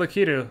 and there's that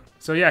Lakitu.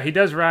 So yeah, he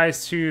does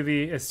rise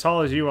to as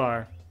tall as you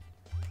are.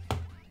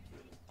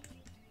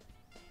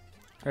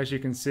 As you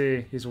can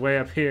see, he's way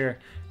up here,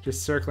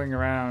 just circling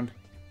around.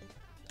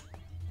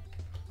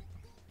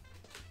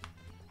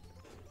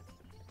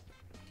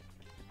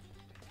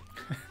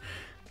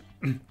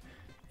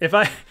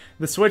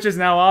 The switch is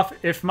now off.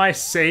 If my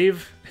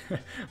save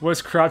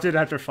was corrupted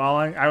after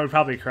falling, I would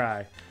probably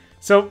cry.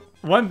 So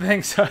one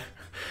thing,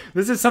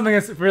 this is something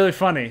that's really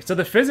funny. So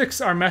the physics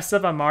are messed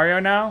up on Mario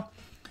now.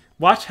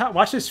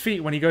 Watch his feet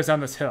when he goes down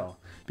this hill,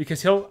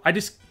 because I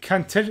just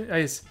constantly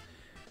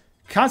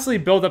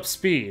build up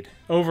speed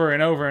over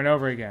and over and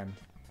over again.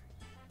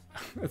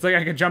 It's like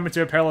I can jump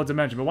into a parallel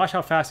dimension, but watch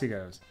how fast he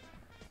goes.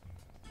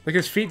 Like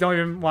his feet don't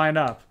even line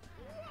up.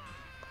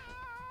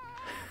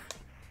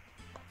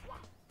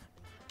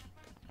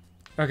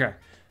 Okay,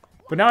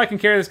 but now I can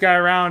carry this guy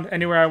around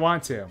anywhere I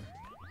want to.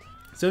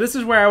 So this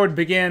is where I would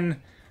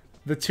begin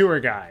the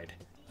tour guide.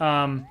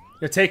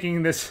 You're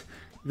taking this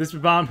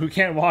bomb who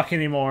can't walk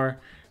anymore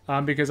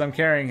because I'm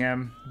carrying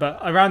him, but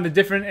around the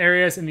different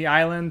areas in the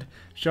island,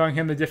 showing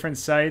him the different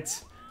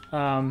sites.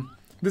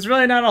 There's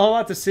really not a whole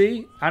lot to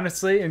see,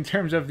 honestly, in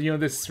terms of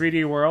this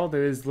 3D world.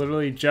 It is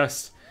literally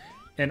just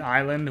an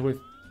island with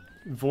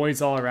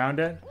voids all around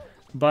it.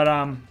 But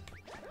I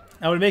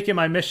would make it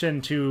my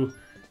mission to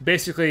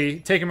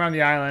basically take him around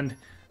the island,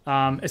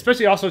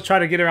 especially also try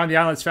to get around the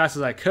island as fast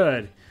as I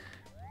could.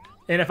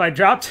 And if I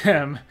dropped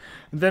him,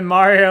 then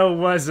Mario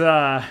was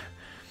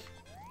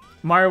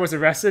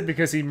arrested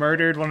because he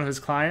murdered one of his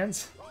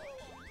clients.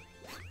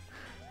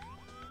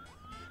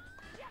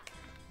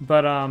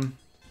 But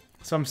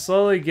so I'm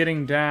slowly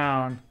getting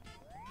down.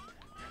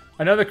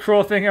 Another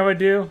cruel thing I would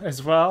do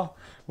as well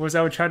was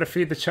I would try to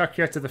feed the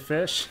Chuckya to the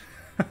fish.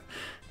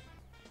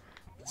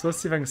 So let's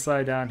see if I can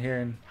slide down here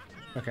and...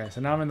 Okay,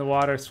 so now I'm in the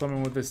water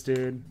swimming with this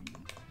dude.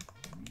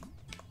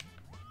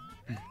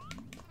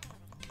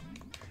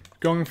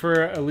 Going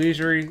for a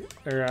leisurely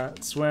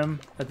swim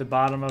at the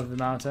bottom of the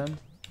mountain,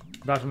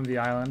 bottom of the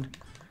island.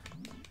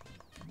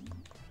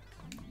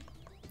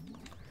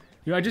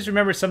 I just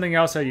remember something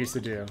else I used to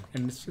do.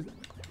 And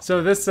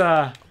so this,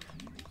 if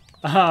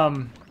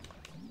I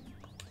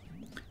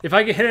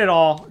get hit at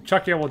all,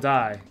 Chuckya will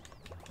die.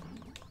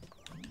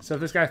 So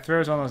if this guy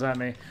throws one of those at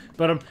me.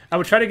 But I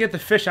would try to get the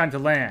fish onto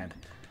land.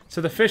 So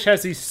the fish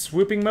has these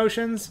swooping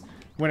motions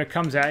when it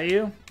comes at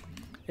you.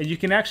 And you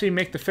can actually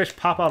make the fish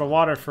pop out of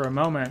water for a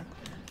moment.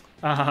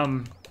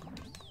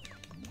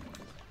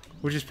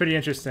 Which is pretty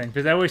interesting.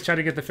 Because I always try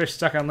to get the fish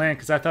stuck on land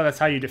because I thought that's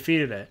how you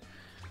defeated it.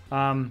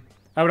 I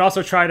would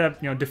also try to,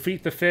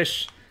 defeat the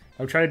fish.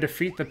 I would try to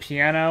defeat the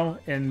piano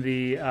in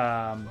the...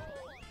 oh,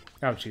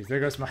 jeez.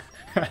 There goes my...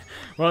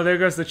 well, there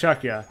goes the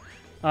Chuckya.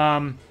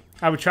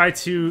 I would try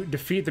to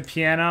defeat the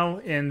piano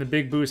in the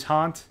Big Boo's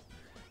haunt.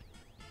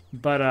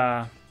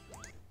 But,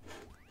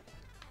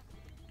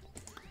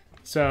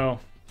 so,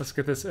 let's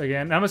get this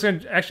again. I'm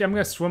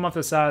gonna swim off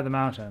the side of the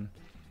mountain.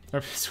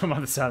 Or swim off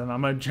the side of the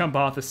mountain. I'm gonna jump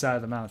off the side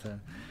of the mountain.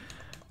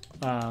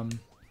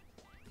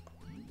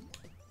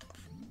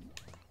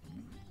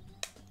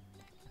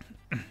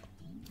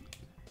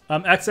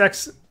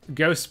 XX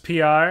Ghost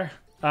PR.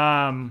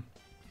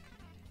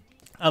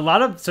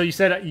 So you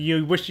said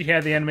you wish you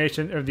had the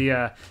animation or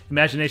the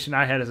imagination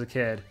I had as a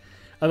kid.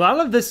 A lot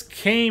of this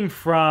came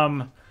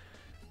from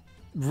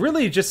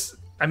really just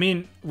I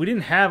mean, we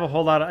didn't have a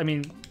whole lot of,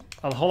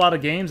 a whole lot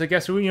of games. I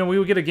guess we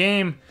would get a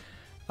game,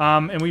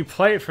 and we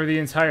play it for the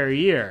entire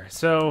year.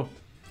 So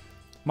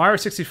Mario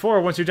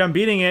 64, once you're done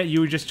beating it,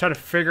 you would just try to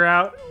figure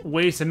out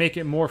ways to make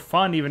it more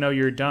fun, even though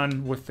you're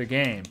done with the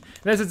game.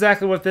 And that's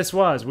exactly what this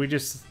was. We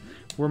just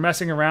were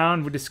messing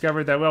around. We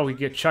discovered that, well, we could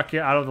get Chucky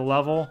out of the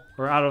level,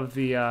 or out of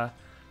the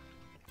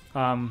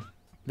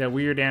that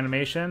weird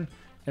animation,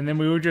 and then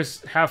we would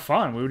just have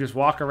fun. We would just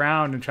walk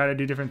around and try to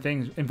do different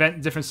things,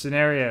 invent different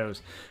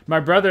scenarios. My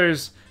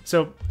brothers,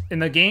 so in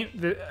the game,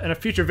 in a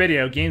future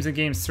video, Games and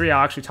Games 3,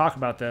 I'll actually talk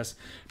about this.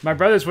 My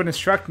brothers would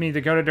instruct me to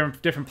go to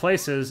different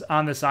places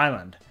on this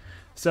island.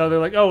 So they're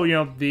like, oh,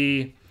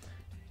 the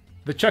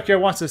Chucky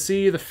wants to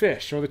see the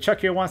fish, or the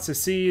Chucky wants to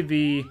see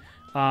the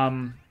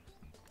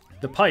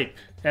pipe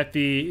at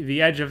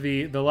the edge of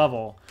the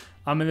level.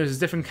 And there's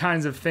different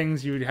kinds of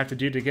things you would have to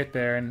do to get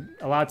there, and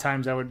a lot of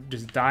times I would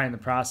just die in the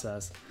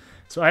process.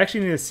 So I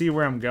actually need to see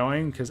where I'm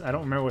going, because I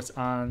don't remember what's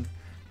on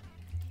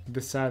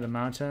this side of the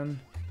mountain.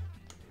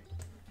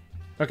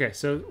 Okay,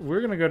 so we're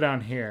going to go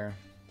down here.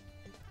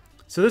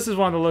 So this is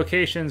one of the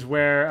locations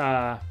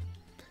where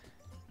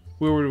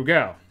we would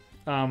go.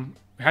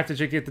 We have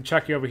to get the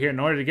Chucky over here. In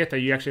order to get there,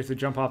 you actually have to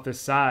jump off this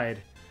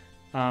side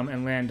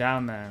and land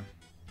down there.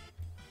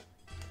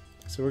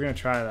 So we're going to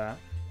try that.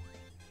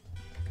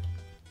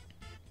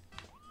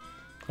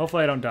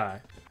 Hopefully I don't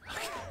die.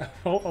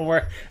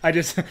 Or I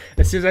just,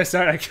 as soon as I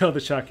start, I kill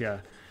the Chucky.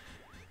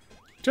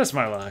 Just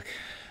my luck.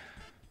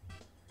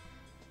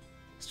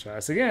 Let's try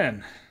this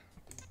again.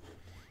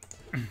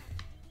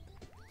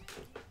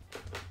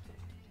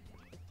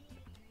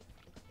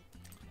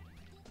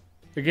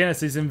 Again, it's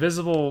these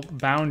invisible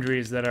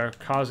boundaries that are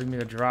causing me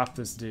to drop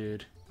this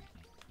dude.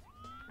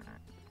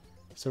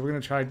 So we're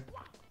gonna try.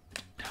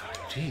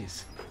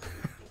 Jeez.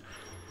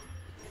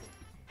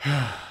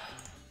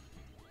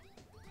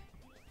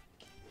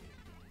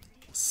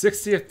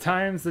 60th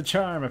time's the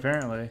charm,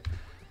 apparently.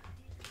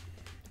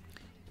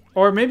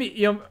 Or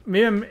maybe,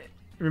 maybe I'm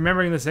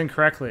remembering this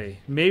incorrectly.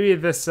 Maybe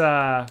this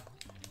wall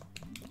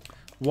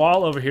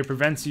over here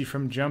prevents you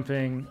from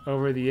jumping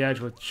over the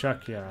edge with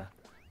Chucky.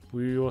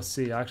 We will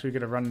see. I'll actually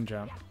get a run and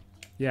jump.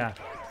 Yeah.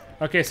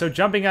 Okay, so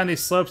jumping on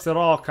these slopes at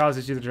all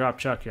causes you to drop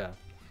Chucky.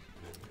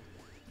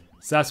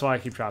 So that's why I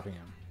keep dropping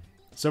him.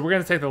 So we're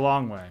going to take the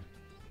long way.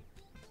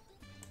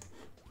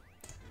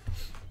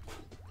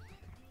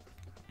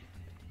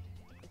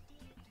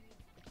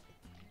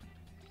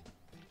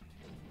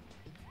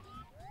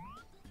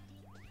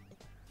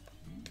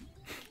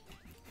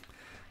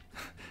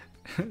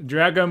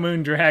 Drago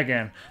Moon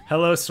Dragon.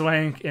 Hello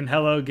Swank and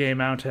hello Gay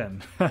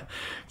Mountain.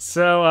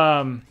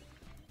 So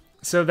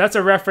that's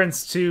a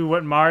reference to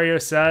what Mario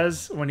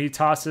says when he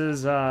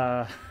tosses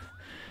or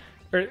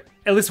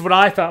at least what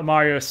I thought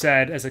Mario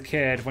said as a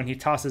kid when he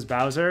tosses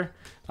Bowser.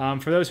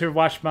 For those who have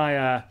watched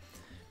my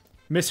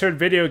misheard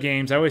video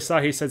games, I always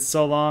thought he said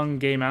 "So long,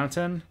 Gay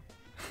Mountain,"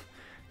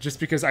 just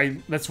because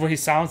that's what he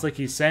sounds like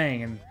he's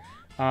saying, and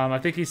I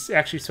think he's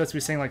actually supposed to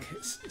be saying like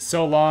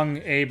 "So long,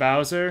 A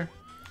Bowser."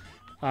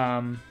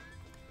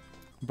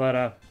 But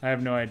I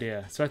have no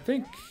idea. So I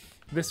think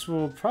this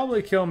will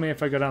probably kill me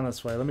if I go down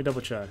this way. Let me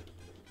double check.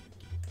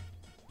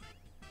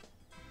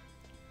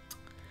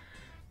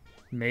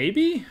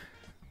 Maybe?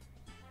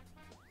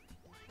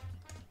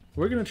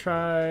 We're gonna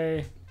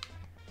try...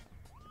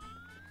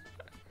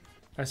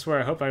 I swear,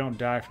 I hope I don't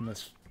die from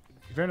this.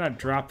 You better not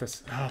drop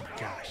this. Oh my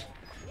gosh.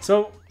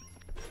 So...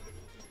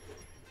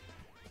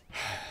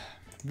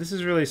 this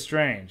is really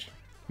strange.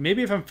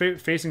 Maybe if I'm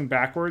facing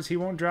backwards, he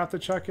won't drop the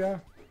Chucky.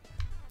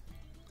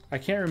 I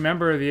can't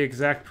remember the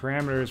exact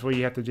parameters what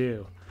you have to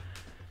do.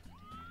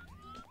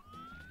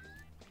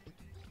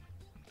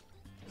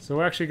 So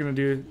we're actually gonna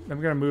do. I'm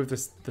gonna move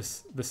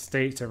the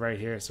state to right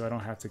here, so I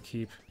don't have to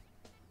keep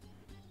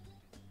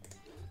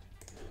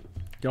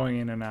going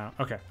in and out.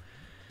 Okay.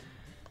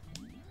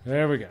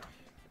 There we go.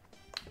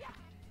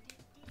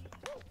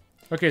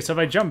 Okay, so if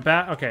I jump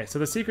back, okay, so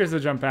the secret is to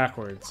jump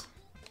backwards,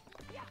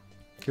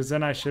 because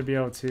then I should be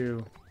able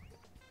to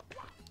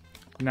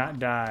not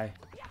die.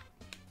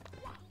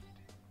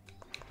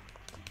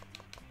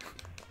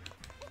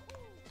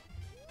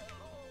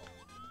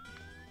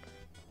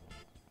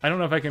 I don't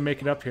know if I can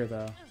make it up here,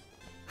 though.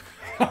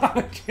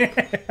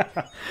 Okay.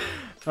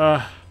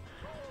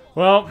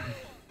 Well,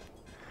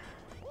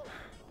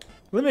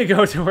 let me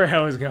go to where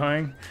I was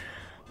going.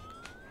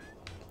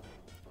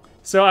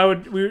 So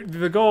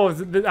the goal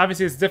is,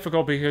 obviously it's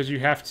difficult because you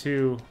have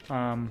to,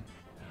 I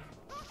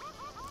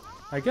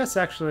guess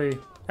actually,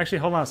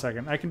 hold on a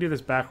second. I can do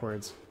this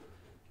backwards.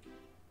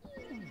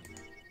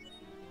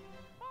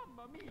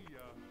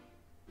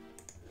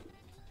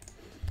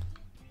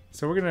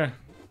 So we're gonna,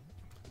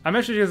 I'm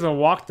actually just gonna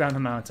walk down the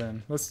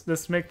mountain.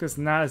 Let's make this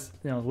not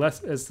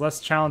as less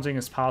challenging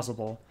as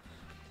possible.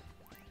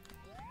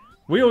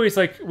 We always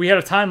we had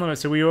a time limit,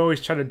 so we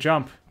always try to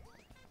jump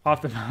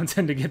off the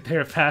mountain to get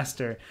there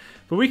faster.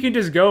 But we can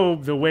just go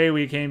the way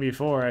we came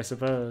before, I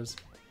suppose.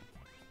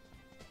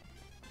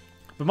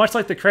 But much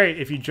like the crate,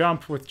 if you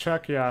jump with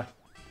Chuck, yeah.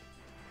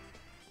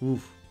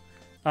 Oof.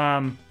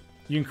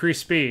 you increase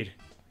speed.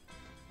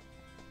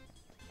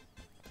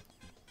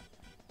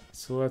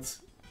 So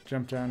let's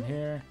jump down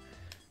here.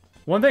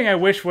 One thing I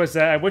wish was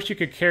that I wish you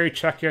could carry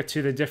Chuckya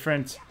to the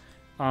different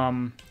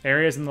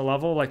areas in the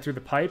level, like through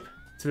the pipe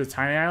to the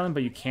tiny island,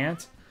 but you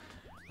can't.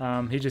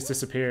 He just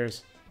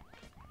disappears.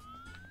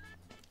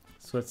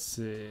 So let's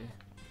see.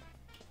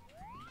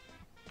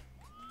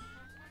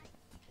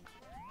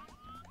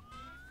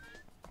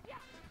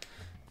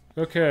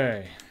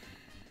 Okay.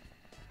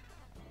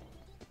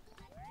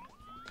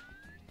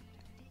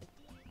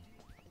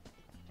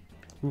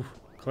 Ooh,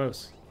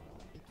 close.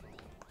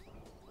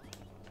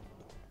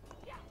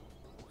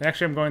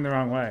 Actually, I'm going the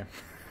wrong way.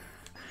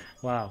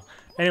 Wow.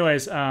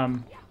 Anyways, so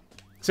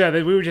yeah,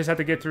 we would just have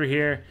to get through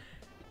here.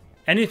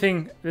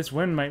 Anything, this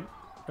wind might...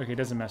 Okay, it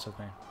doesn't mess with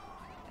me.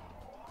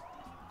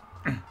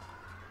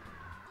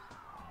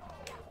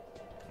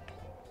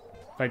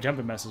 If I jump,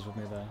 it messes with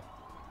me, though.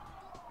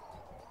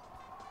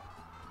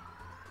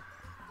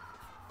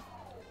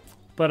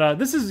 But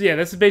this is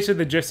basically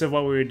the gist of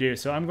what we would do.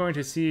 So I'm going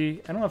to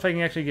see... I don't know if I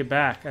can actually get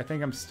back. I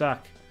think I'm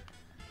stuck.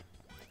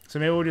 So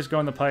maybe we'll just go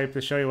in the pipe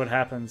to show you what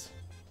happens.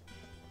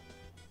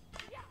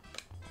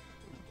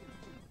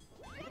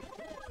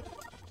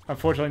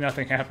 Unfortunately,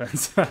 nothing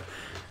happens.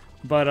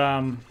 But,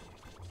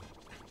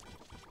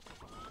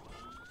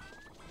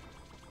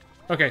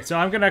 okay, so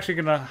I'm actually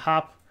gonna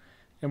hop,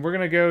 and we're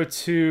gonna go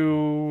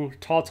to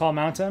Tall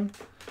Mountain.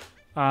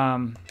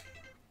 And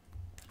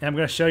I'm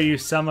gonna show you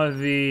some of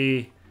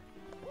the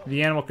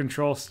animal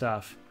control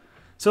stuff.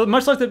 So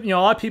much like a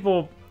lot of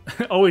people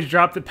always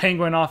drop the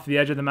penguin off the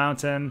edge of the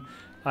mountain,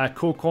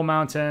 cool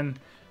mountain.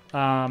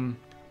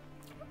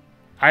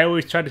 I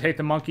always tried to take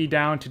the monkey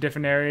down to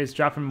different areas,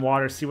 drop him in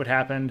water, see what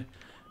happened.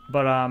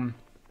 But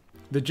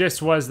the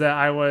gist was that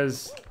I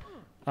was...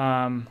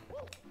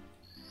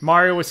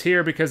 Mario was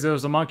here because there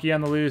was a monkey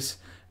on the loose.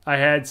 I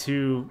had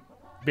to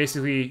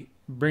basically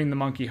bring the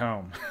monkey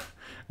home.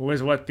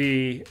 Was what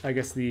I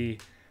guess the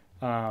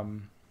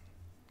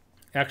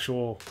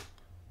actual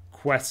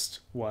quest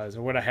was,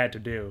 or what I had to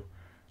do.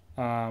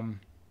 Alright,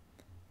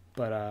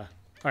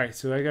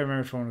 so I gotta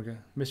remember which one.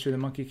 Mystery of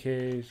the Monkey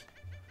Cave.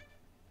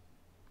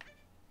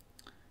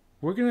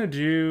 We're gonna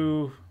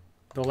do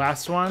the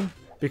last one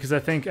because I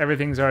think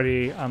everything's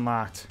already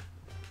unlocked.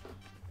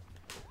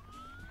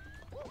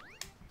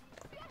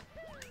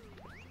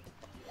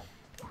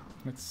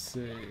 Let's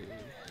see.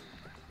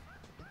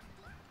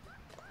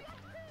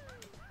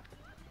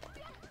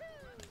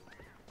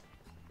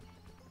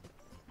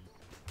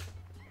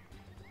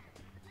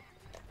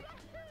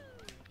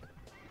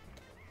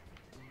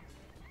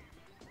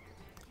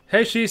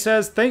 Hey, she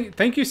says,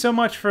 thank you so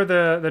much for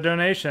the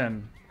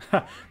donation.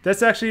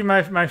 That's actually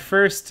my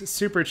first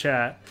super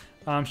chat.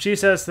 She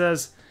says.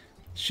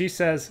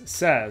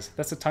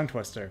 That's a tongue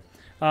twister.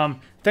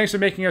 Thanks for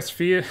making us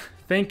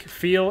think,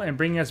 feel, and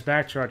bringing us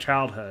back to our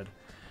childhood.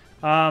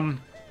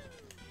 I'm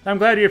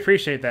glad you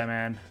appreciate that,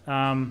 man.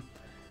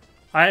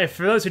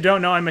 For those who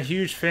don't know, I'm a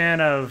huge fan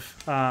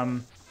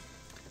of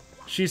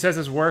She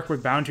Says' work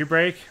with Boundary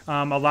Break.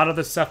 A lot of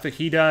the stuff that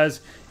he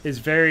does is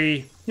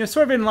very,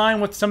 sort of in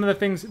line with some of the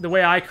things, the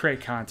way I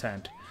create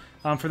content.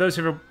 For those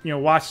who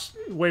watched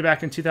way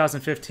back in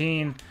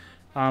 2015,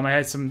 I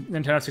had some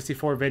Nintendo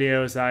 64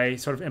 videos that I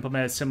sort of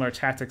implemented similar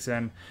tactics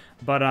in.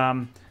 But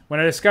when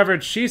I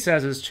discovered She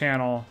Says'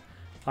 channel,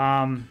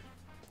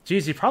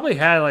 geez, he probably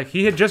had,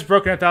 he had just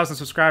broken 1,000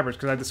 subscribers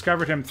because I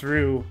discovered him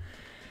through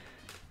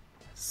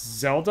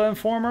Zelda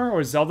Informer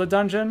or Zelda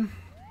Dungeon.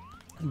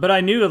 But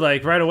I knew,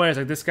 right away, I was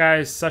like, this guy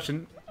is such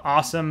an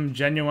awesome,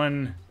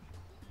 genuine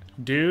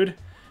dude.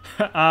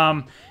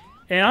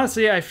 And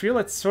honestly, I feel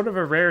it's sort of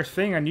a rare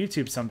thing on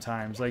YouTube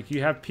sometimes.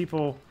 You have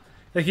people...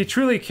 he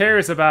truly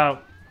cares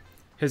about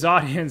his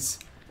audience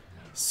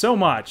so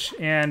much.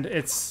 And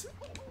it's...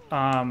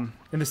 and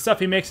the stuff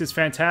he makes is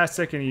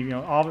fantastic. And he,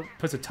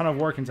 puts a ton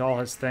of work into all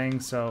his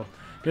things. So,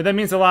 that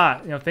means a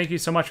lot. Thank you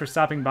so much for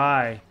stopping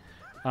by.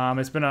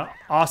 It's been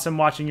awesome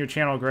watching your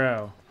channel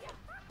grow.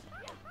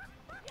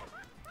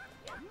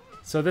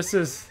 So this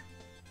is...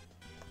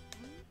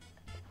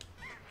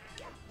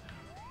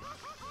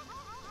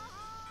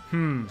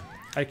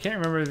 I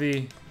can't remember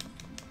the...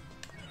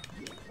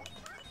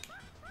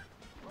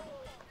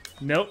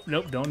 Nope,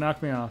 don't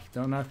knock me off.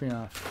 Don't knock me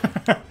off.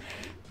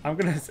 I'm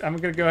gonna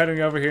go ahead and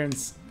go over here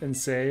and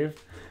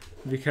save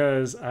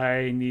because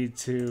I need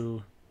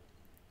to...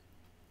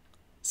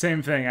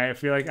 Same thing. I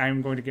feel like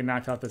I'm going to get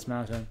knocked off this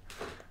mountain.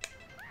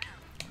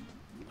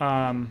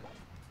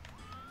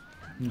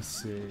 Let's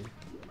see.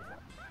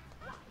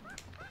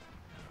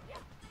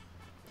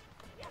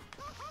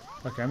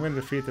 Okay, I'm going to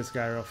defeat this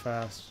guy real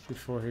fast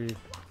before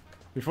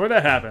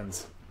that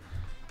happens.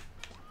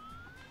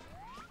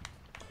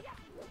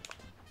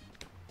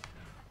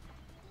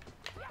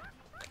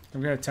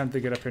 I'm going to attempt to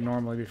get up here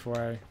normally before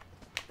I...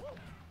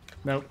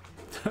 Nope.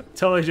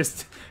 totally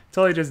just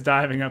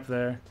diving up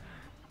there.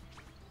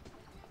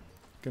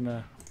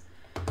 Gonna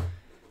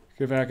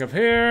get back up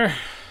here.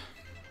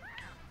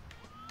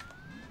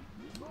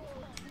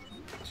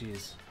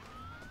 Jeez.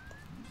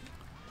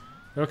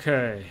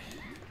 Okay.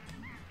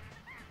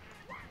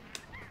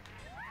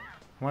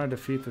 I want to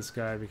defeat this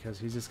guy because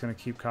he's just going to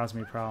keep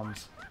causing me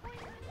problems.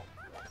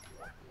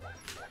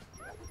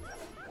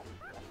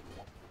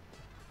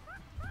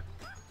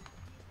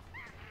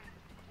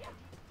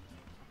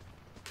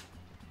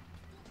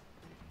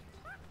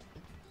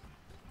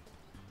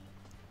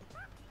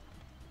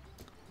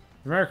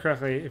 Remember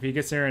correctly, if he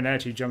gets near an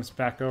edge, he jumps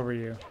back over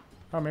you.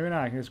 Oh, maybe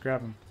not. I can just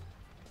grab him.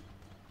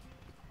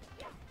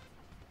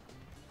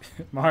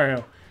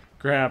 Mario,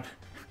 grab.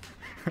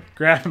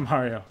 Grab him,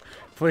 Mario.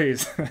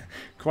 Please.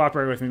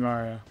 Cooperate with me,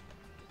 Mario.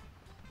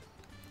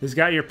 He's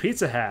got your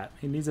pizza hat.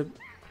 He needs a...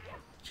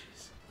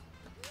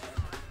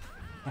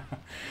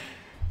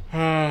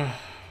 Jeez.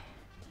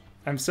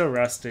 I'm so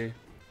rusty.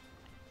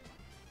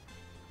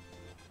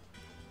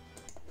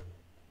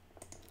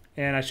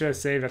 And I should have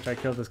saved after I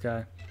killed this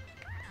guy.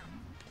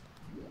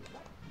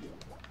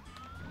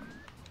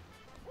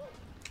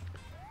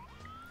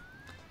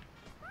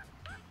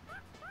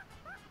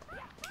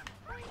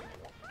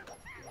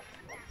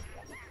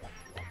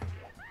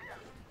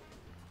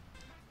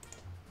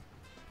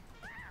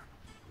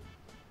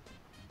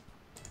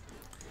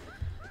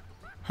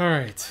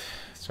 Alright,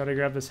 let's try to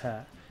grab this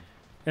hat.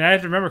 And I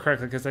have to remember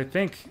correctly, because I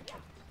think...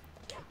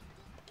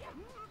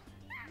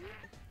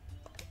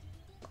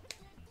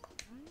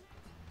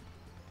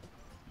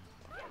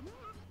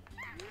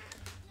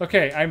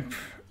 Okay,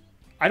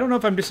 I don't know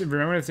if I'm just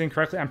remembering this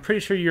incorrectly. I'm pretty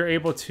sure you're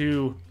able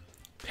to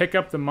pick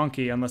up the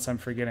monkey, unless I'm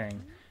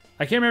forgetting.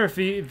 I can't remember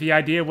if the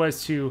idea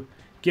was to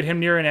get him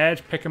near an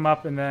edge, pick him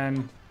up, and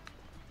then...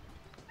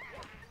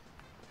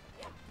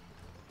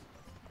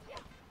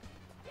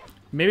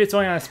 Maybe it's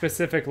only on a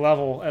specific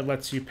level it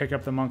lets you pick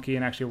up the monkey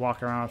and actually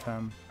walk around with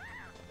him.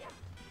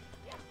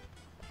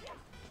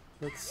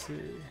 Let's see.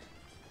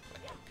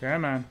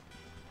 Come on.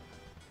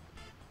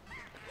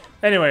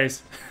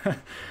 Anyways,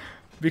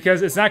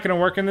 because it's not going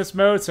to work in this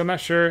mode, so I'm not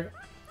sure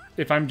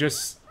if I'm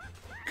just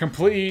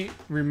completely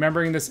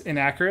remembering this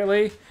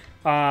inaccurately.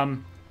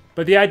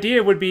 But the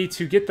idea would be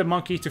to get the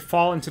monkey to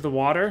fall into the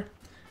water,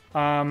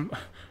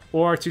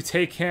 or to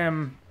take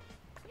him...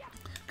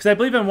 Because I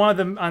believe on one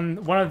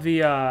of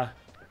the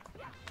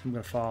I'm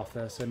gonna fall off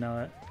this, I know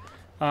it.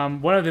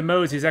 One of the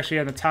modes, he's actually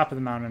on the top of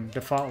the mountain,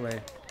 defaultly.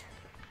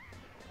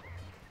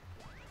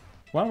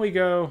 Why don't we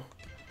go...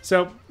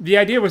 So, the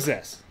idea was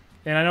this,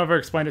 and I know I've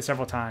explained it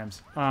several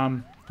times.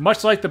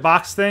 Much like the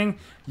box thing,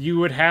 you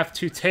would have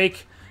to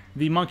take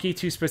the monkey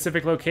to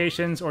specific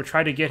locations or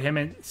try to get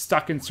him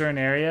stuck in certain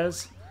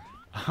areas.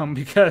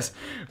 Because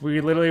we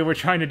literally were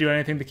trying to do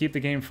anything to keep the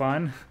game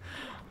fun.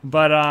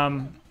 But,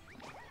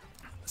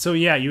 so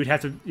yeah, you would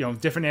have to,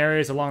 different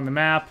areas along the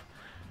map.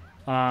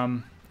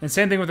 And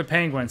same thing with the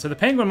penguin. So the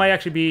penguin might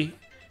actually be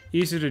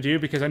easier to do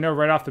because I know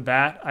right off the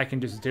bat I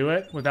can just do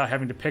it without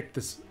having to pick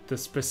the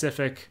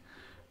specific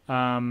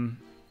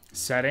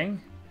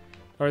setting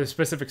or the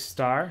specific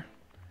star.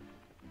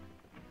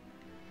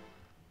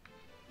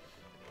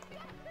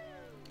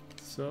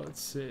 So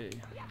let's see.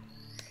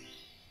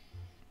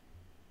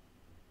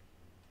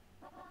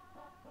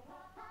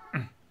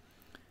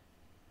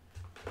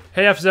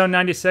 Hey,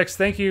 FZone96,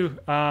 thank you.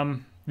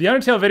 The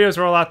Undertale videos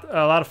were a lot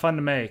of fun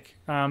to make.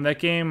 That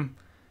game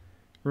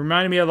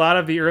reminded me a lot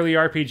of the early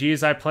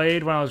RPGs I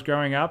played when I was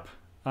growing up.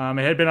 It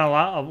had been a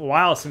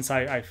while since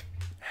I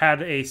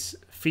had a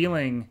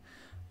feeling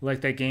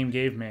like that game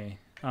gave me.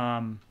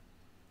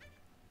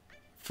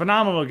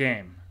 Phenomenal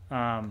game.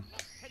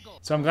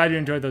 So I'm glad you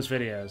enjoyed those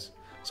videos.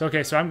 So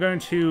okay, so I'm going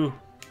to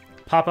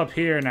pop up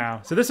here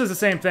now. So this is the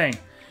same thing.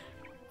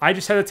 I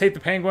just had to take the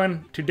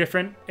penguin to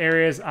different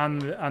areas on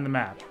the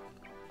map.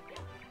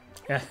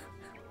 Yeah.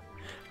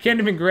 Can't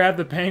even grab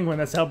the penguin,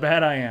 that's how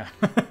bad I am.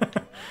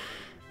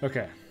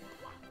 Okay.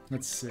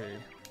 Let's see.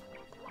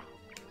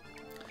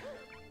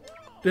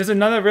 There's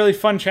another really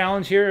fun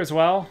challenge here as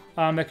well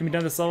that can be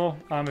done this level.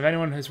 If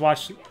anyone has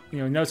watched,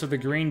 knows what the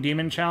Green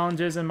Demon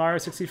challenge is in Mario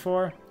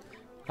 64.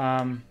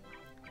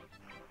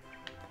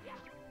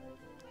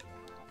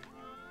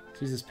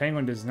 This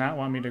penguin does not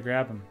want me to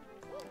grab him.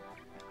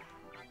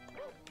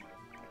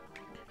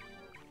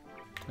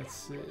 Let's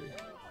see.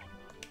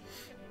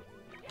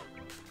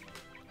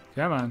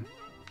 Come on.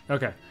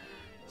 Okay.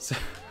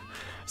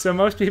 So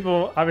most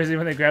people, obviously,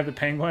 when they grab the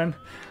penguin,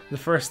 the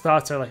first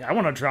thoughts are like, I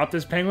want to drop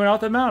this penguin out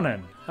the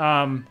mountain.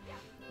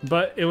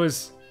 But it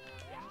was,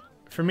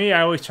 for me,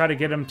 I always try to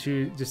get him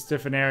to just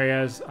different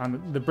areas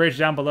on the bridge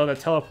down below that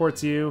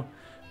teleports you.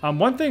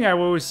 One thing I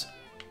always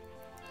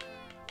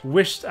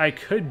wished I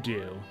could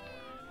do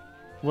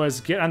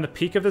was get on the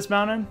peak of this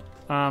mountain.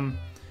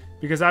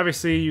 Because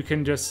obviously you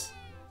can just...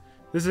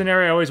 This is an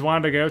area I always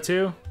wanted to go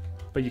to,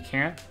 but you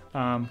can't,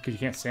 because you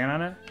can't stand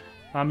on it.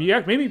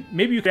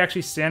 Maybe you could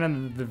actually stand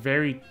on the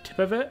very tip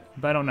of it,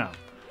 but I don't know.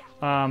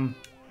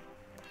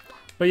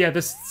 But yeah,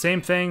 this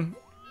same thing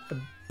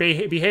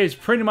behaves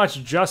pretty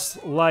much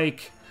just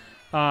like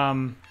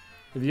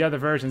the other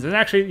versions. And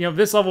actually,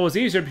 this level was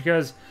easier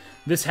because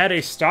this had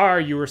a star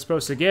you were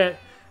supposed to get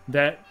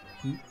that,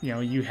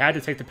 you had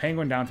to take the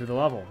penguin down through the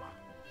level.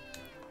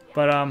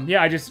 But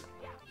yeah, I just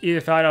either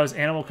thought I was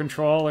animal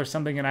control or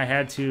something, and I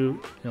had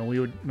to,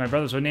 my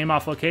brothers would name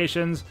off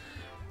locations,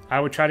 I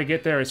would try to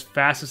get there as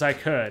fast as I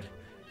could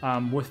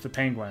with the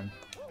penguin.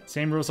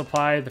 Same rules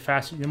apply.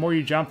 The more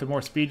you jump, the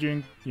more speed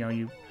your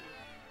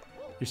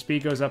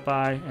speed goes up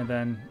by, and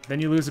then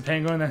you lose the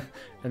penguin,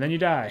 and then you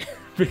die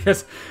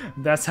because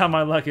that's how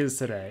my luck is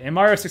today. And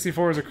Mario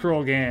 64 is a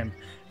cruel game.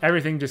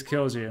 Everything just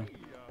kills you.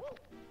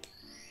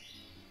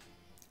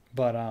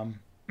 But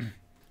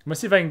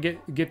let's see if I can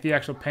get the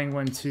actual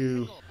penguin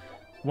to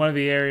one of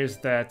the areas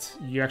that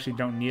you actually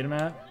don't need him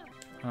at.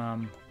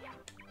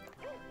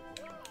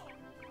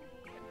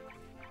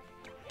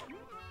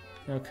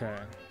 Okay.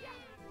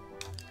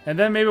 And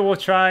then maybe we'll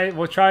try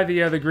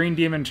the Green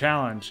Demon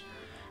Challenge.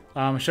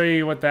 Show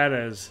you what that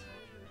is.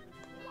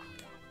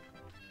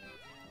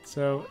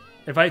 So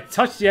if I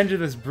touch the edge of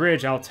this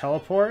bridge, I'll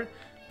teleport.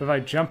 But if I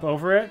jump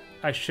over it,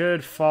 I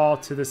should fall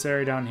to this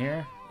area down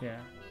here. Yeah.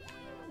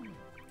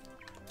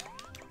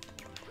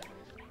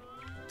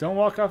 Don't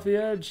walk off the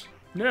edge.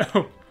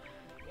 No.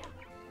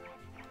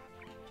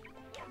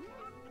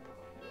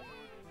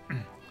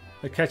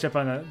 I'll catch up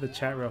on the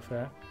chat real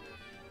fast.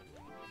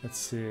 Let's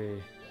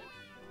see.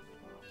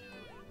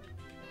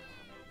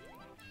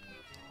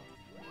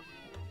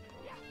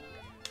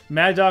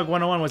 Mad Dog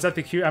 101, was that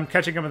the Q? I'm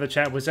catching up in the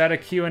chat. Was that a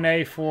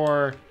Q&A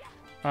for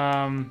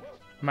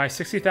my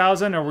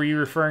 60,000, or were you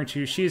referring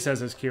to She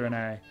Says as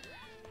Q&A?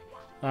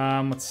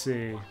 Let's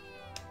see.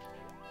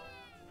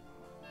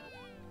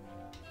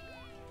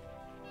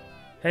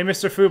 Hey,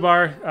 Mr.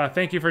 Fubar,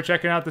 thank you for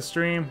checking out the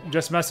stream.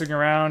 Just messing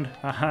around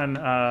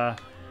on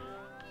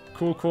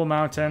Cool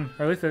Mountain,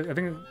 or at least I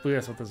believe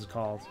that's what this is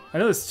called. I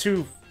know there's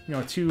two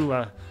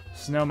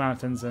snow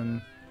mountains in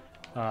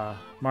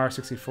Mario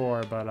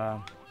 64, but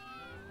I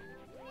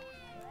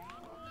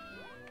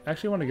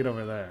actually want to get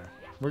over there.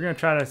 We're gonna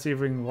try to see if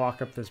we can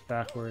walk up this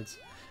backwards.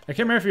 I can't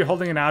remember if you're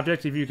holding an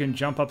object, if you can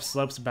jump up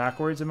slopes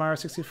backwards in Mario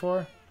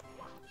 64.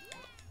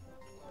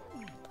 Oh,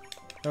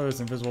 there's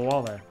an invisible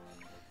wall there.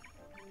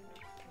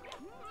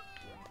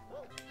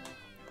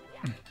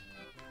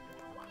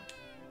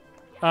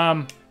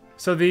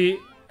 So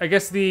I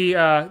guess as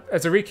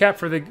a recap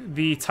for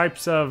the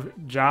types of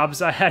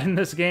jobs I had in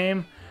this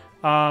game,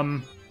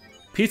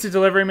 pizza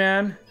delivery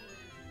man,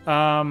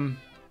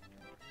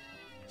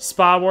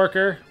 spa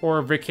worker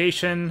or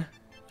vacation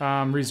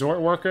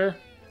resort worker,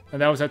 and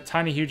that was at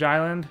Tiny Huge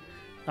Island.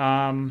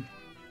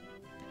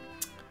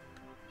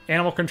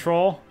 Animal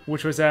control,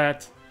 which was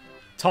at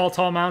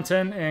Tall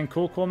Mountain and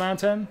Cool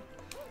Mountain,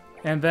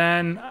 and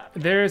then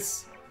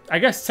there's, I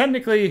guess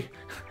technically,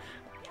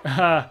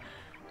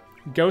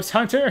 Ghost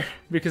Hunter,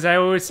 because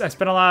I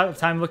spent a lot of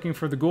time looking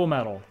for the ghoul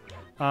medal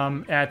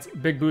at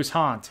Big Boo's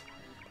Haunt.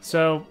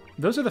 So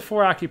those are the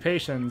 4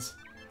 occupations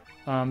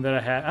that I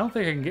had. I don't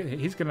think I can get.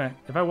 He's gonna.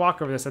 If I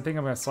walk over this, I think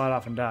I'm gonna slide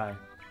off and die.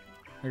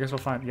 I guess we'll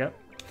find. Yep.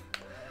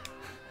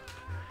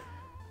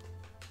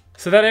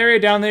 So that area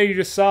down there you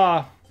just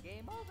saw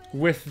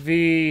with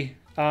the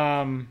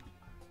coin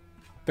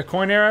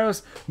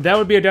arrows, that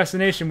would be a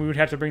destination we would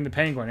have to bring the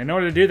penguin. In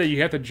order to do that,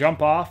 you have to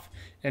jump off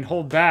and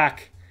hold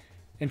back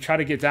and try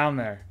to get down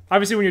there.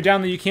 Obviously, when you're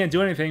down there, you can't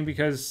do anything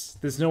because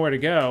there's nowhere to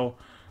go.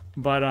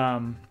 But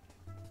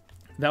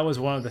that was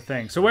one of the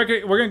things. So we're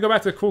gonna go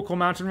back to the Cool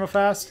Mountain real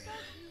fast,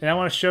 and I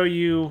want to show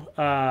you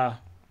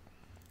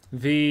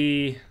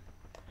the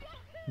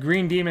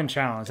Green Demon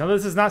Challenge. Now,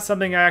 this is not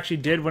something I actually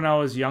did when I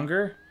was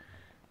younger.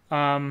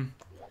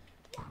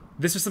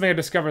 This was something I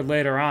discovered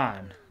later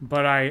on,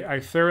 but I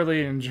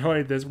thoroughly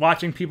enjoyed this,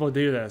 watching people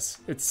do this.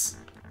 It's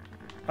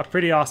a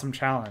pretty awesome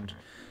challenge.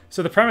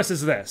 So the premise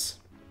is this.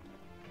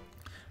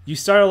 You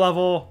start a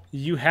level,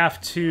 you have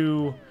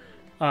to...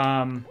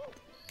 so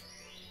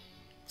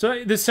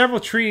there's several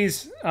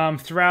trees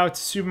throughout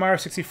Super Mario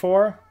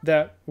 64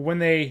 that when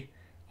they...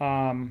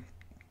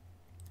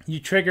 you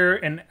trigger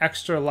an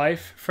extra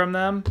life from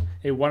them,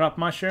 a 1-up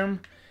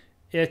mushroom,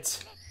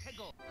 it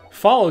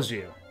follows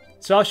you.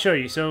 So I'll show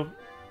you. So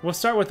we'll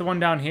start with the one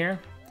down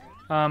here.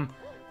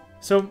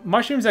 So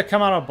mushrooms that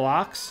come out of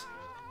blocks.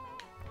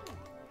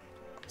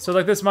 So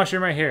like this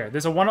mushroom right here.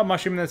 There's a 1-up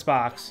mushroom in this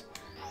box.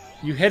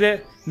 You hit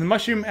it, and the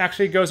mushroom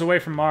actually goes away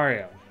from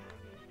Mario.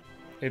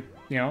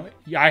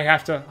 I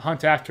have to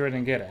hunt after it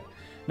and get it.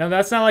 Now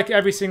that's not like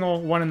every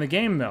single one in the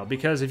game though,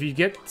 because if you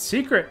get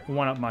secret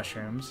 1-up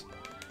mushrooms,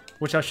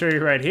 which I'll show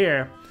you right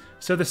here.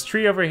 So this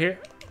tree over here,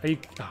 oh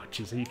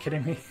jeez, are you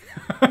kidding me?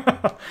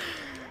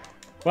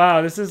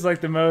 Wow, this is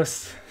like the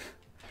most...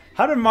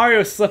 How did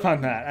Mario slip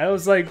on that? I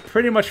was like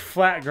pretty much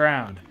flat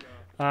ground.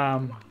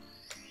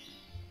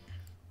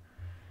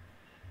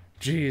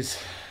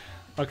 Jeez.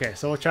 Okay,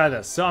 so we'll try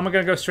this. So I'm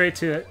gonna go straight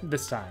to it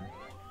this time,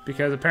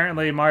 because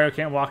apparently Mario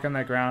can't walk on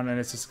that ground and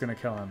it's just gonna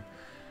kill him.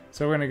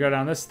 So we're gonna go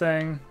down this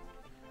thing.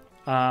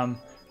 One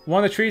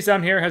of the trees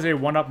down here has a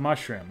 1-up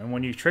mushroom, and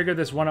when you trigger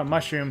this 1-up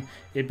mushroom,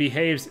 it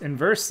behaves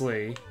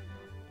inversely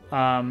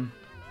than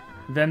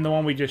the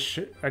one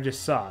I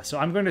just saw. So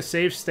I'm going to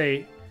save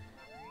state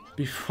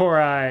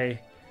before I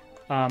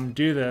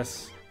do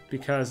this,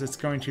 because it's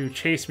going to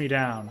chase me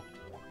down.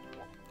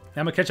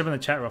 I'm gonna catch up in the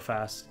chat real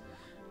fast.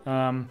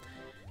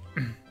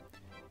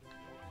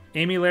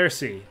 Amy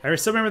Laircy. I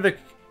still remember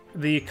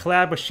the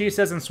collab with She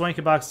Says and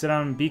SwankyBox did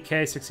on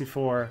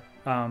BK64,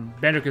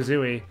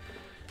 Banjo-Kazooie,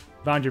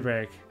 Boundary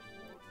Break.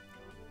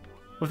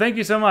 Well, thank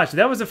you so much.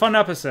 That was a fun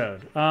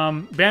episode.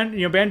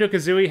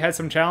 Banjo-Kazooie had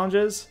some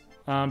challenges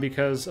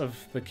because of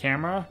the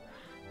camera,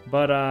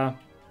 but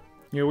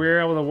we were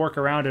able to work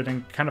around it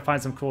and kind of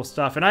find some cool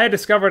stuff. And I had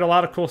discovered a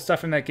lot of cool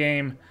stuff in that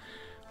game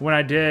when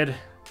I did,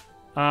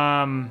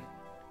 when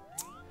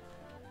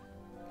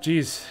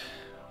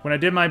I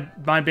did my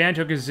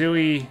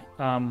Banjo-Kazooie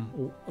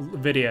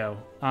video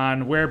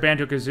on where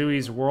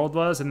Banjo-Kazooie's world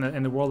was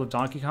in the world of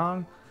Donkey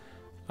Kong.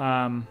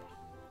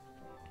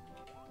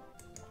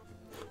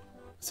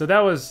 So that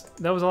was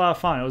a lot of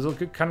fun. It was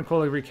kind of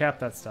cool to recap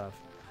that stuff.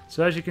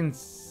 So as you can,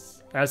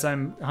 as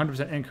I'm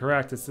 100%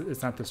 incorrect,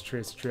 it's not this tree.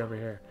 It's the tree over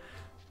here.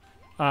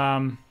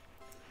 Mr.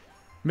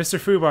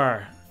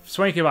 Fubar,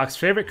 SwankyBox,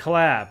 favorite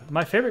collab.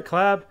 My favorite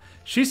collab.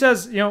 She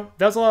says, that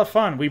was a lot of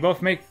fun. We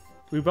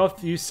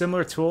both use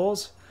similar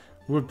tools.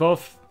 We're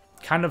both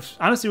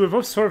honestly, we're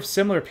both sort of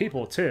similar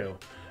people too.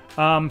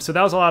 So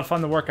that was a lot of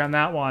fun to work on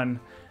that one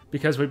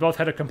because we both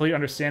had a complete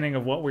understanding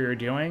of what we were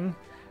doing.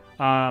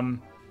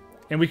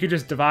 And we could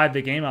just divide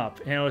the game up.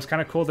 And it was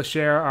kind of cool to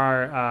share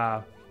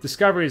our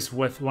discoveries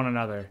with one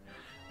another.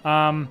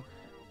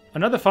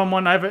 Another fun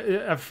one, I have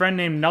a friend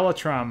named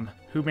Nullatrum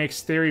who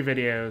makes theory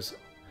videos.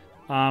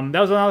 That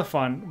was another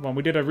fun one.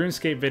 We did a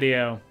RuneScape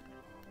video.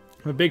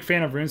 I'm a big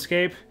fan of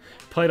RuneScape.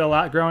 Played a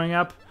lot growing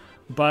up.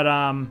 But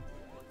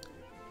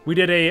we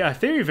did a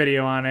theory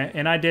video on it.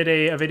 And I did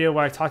a video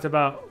where I talked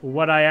about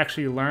what I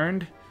actually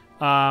learned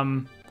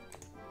in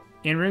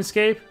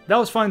RuneScape. That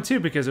was fun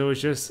too because it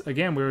was just,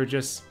 again, we were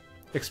just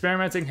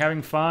experimenting,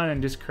 having fun,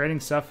 and just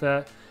creating stuff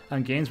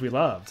on games we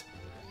loved.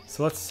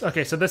 So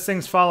okay, so this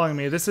thing's following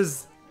me. This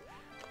is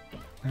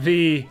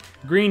the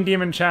Green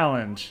Demon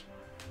Challenge.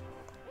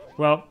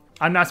 Well,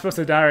 I'm not supposed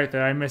to die right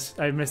there. I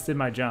misdid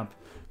my jump.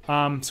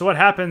 So what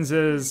happens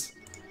is,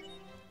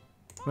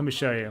 let me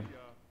show you.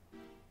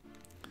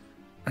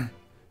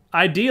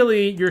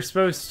 Ideally, you're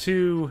supposed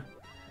to,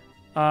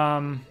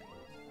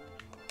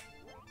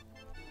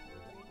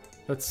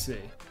 let's see.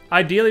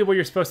 Ideally, what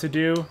you're supposed to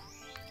do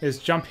is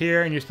jump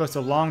here, and you're supposed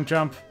to long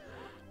jump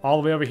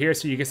all the way over here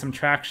so you get some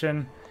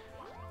traction.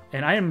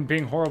 And I am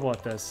being horrible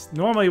at this.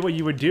 Normally what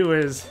you would do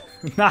is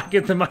not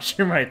get the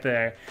mushroom right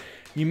there.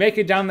 You make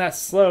it down that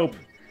slope,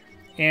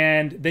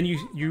 and then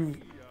you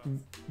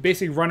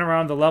basically run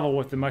around the level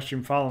with the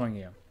mushroom following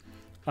you.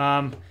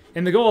 And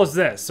the goal is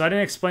this. So I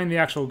didn't explain the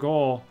actual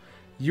goal.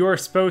 You're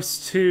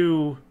supposed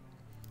to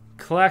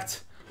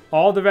collect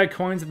all the red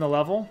coins in the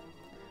level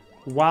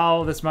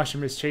while this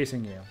mushroom is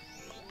chasing you.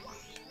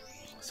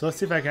 So let's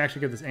see if I can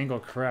actually get this angle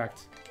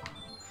correct.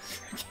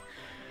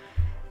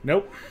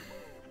 Nope.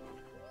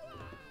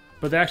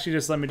 But they actually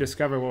just let me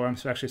discover what I'm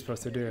actually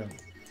supposed to do.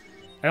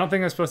 I don't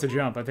think I'm supposed to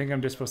jump. I think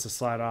I'm just supposed to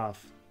slide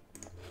off.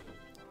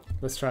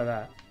 Let's try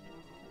that.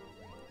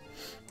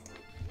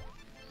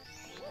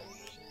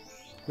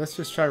 Let's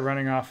just try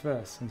running off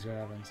this and see what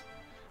happens.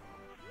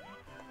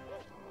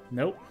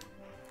 Nope.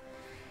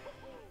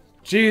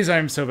 Jeez,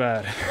 I'm so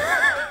bad.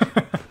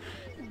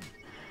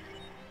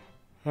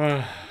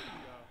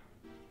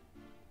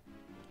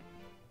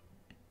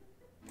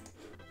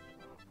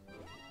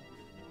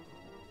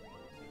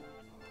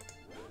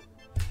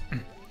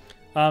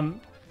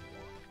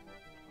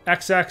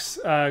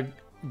 XX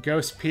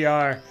Ghost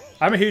PR.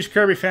 I'm a huge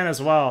Kirby fan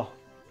as well.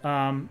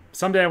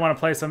 Someday I want to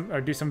play some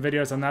or do some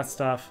videos on that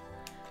stuff.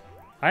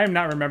 I am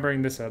not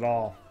remembering this at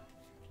all.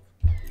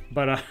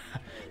 But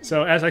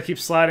so as I keep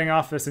sliding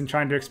off this and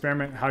trying to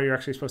experiment how you're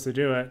actually supposed to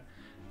do it,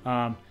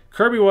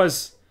 Kirby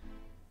was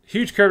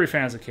huge Kirby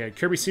fan as a kid.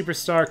 Kirby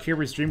Superstar,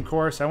 Kirby's Dream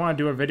Course. I want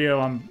to do a video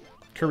on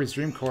Kirby's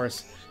Dream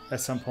Course at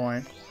some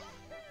point.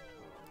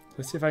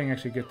 Let's see if I can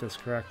actually get this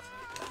correct.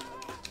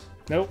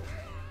 Nope.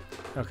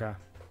 Okay.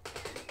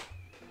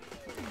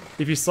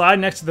 If you slide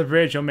next to the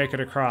bridge, you'll make it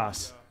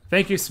across.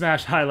 Thank you,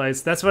 Smash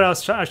Highlights. That's what I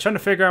was trying to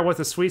figure out what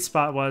the sweet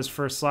spot was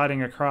for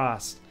sliding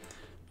across.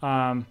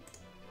 I'll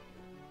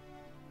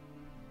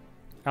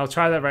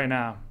try that right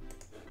now.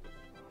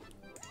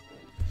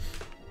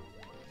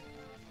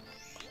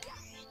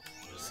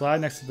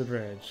 Slide next to the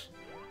bridge.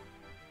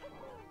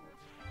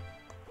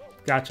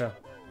 Gotcha.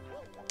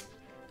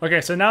 Okay,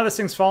 so now this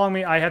thing's following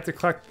me. I have to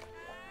collect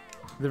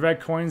the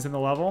red coins in the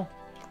level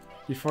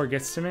before it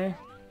gets to me.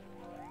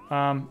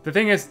 The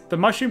thing is, the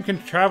mushroom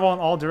can travel in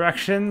all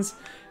directions,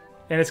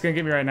 and it's gonna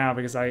get me right now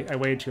because I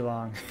waited too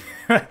long.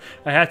 I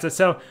had to,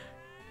 so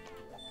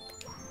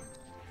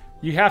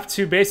you have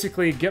to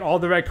basically get all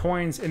the red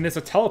coins, and there's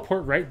a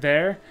teleport right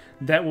there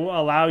that will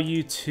allow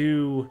you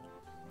to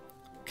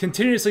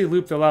continuously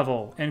loop the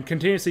level and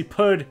continuously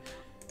put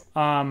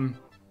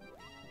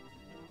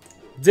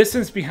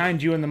distance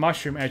behind you and the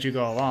mushroom as you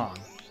go along.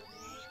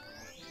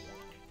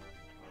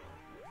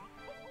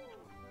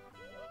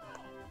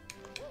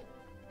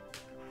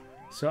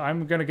 So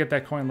I'm gonna get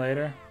that coin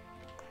later.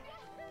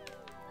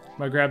 I'm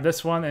gonna grab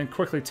this one and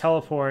quickly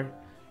teleport,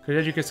 because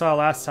as you saw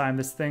last time,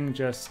 this thing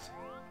just...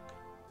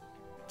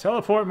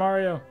 Teleport,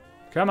 Mario!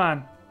 Come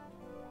on!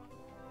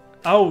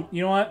 Oh,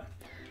 you know what?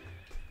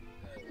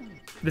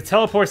 The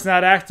teleport's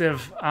not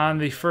active on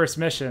the first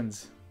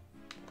missions.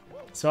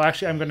 So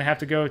actually, I'm going to have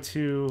to go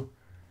to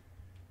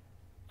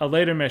a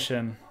later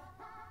mission.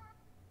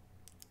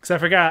 Because I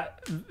forgot,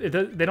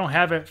 they don't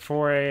have it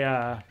for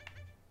a...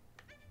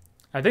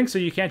 I think so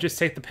you can't just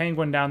take the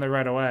penguin down there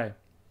right away.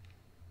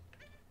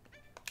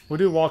 We'll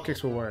do wall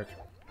kicks will work.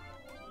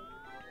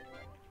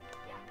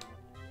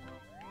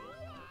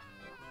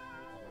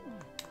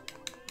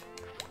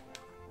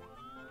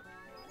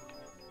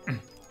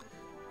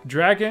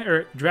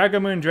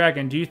 Dragomoon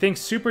Dragon, do you think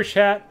Super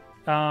Chat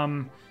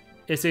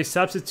is a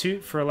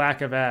substitute for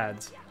lack of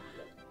ads?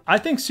 I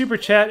think Super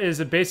Chat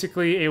is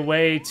basically a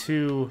way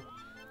to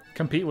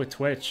compete with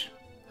Twitch,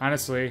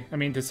 honestly. I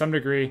mean, to some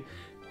degree.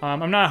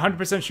 I'm not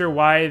 100% sure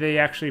why they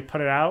actually put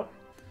it out.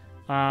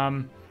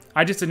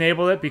 I just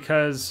enabled it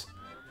because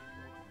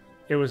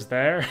it was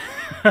there.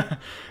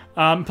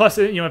 Plus,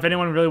 you know, if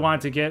anyone really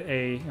wanted to get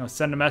a, you know,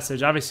 send a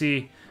message,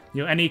 obviously,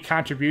 you know, any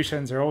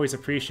contributions are always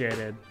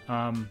appreciated.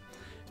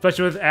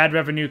 Especially with ad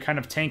revenue kind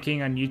of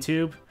tanking on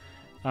YouTube.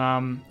 You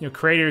know,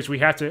 creators, we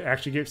have to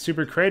actually get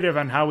super creative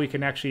on how we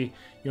can actually,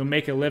 you know,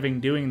 make a living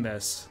doing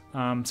this.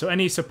 So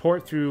any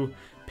support through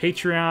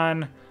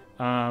Patreon,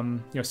 you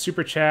know,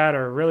 Super Chat,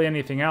 or really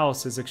anything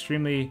else is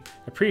extremely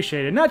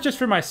appreciated. Not just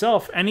for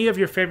myself, any of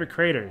your favorite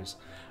creators.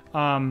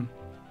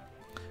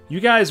 You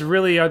guys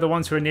really are the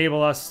ones who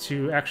enable us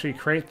to actually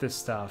create this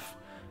stuff.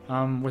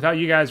 Without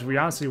you guys, we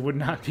honestly would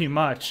not be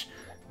much,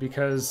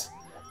 because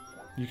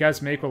you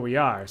guys make what we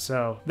are.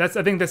 So I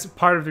think that's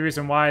part of the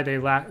reason why they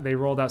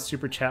rolled out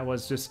Super Chat,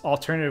 was just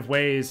alternative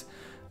ways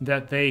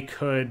that they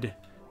could,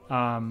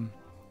 you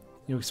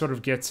know, sort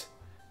of get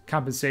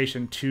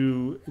compensation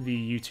to the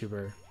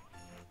YouTuber.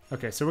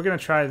 Okay, so we're gonna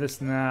try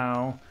this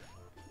now.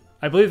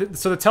 I believe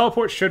so. The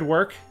teleport should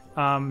work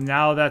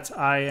now that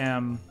I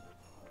am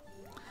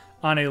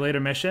on a later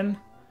mission.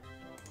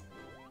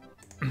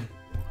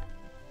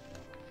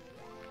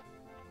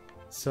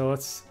 So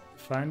let's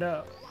find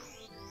out.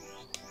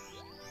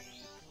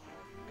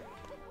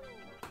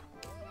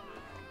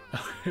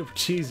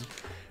 Jeez,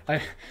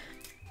 I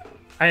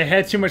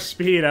had too much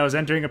speed. I was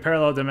entering a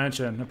parallel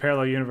dimension, a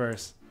parallel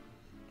universe.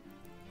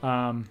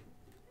 All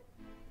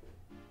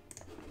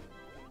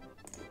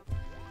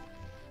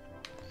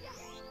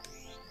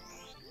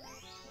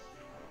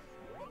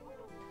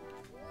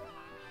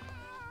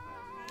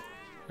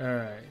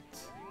right.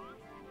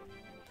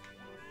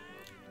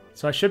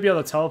 So I should be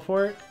able to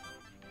teleport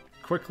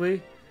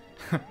quickly.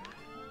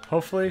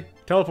 Hopefully.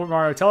 Teleport,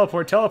 Mario.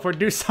 Teleport, teleport,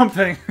 do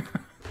something.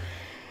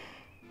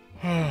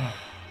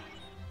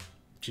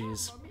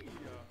 Jeez.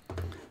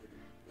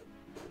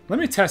 Let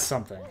me test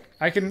something.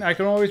 I can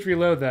always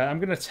reload that.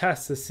 I'm gonna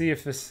test to see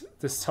if this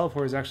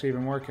teleport is actually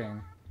even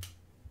working.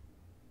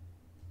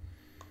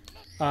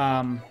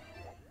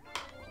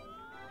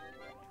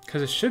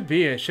 Because it should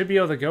be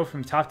able to go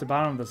from top to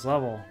bottom of this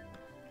level.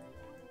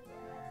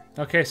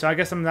 Okay, so I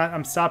guess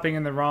I'm stopping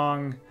in the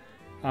wrong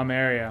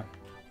area.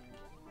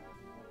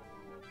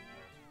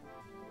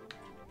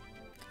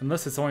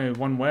 Unless it's only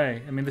one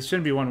way. I mean, this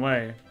shouldn't be one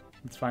way.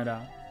 Let's find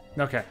out.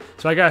 Okay,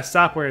 so I gotta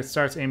stop where it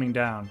starts aiming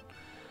down.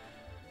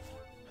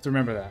 Have to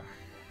remember that.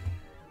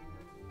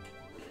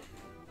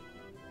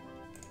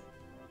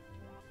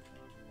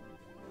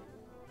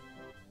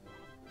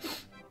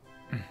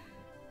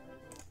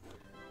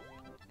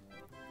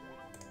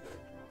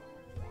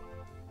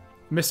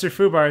 Mr.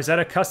 Fubar, is that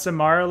a custom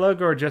Mario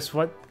logo or just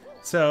what?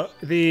 So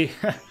the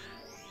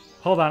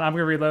hold on, I'm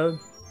gonna reload.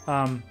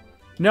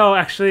 No,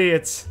 actually,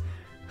 it's.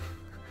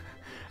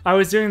 I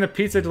was doing the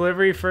pizza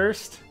delivery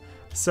first,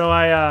 so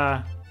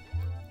I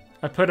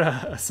put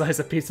a slice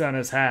of pizza on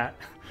his hat.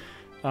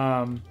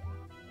 So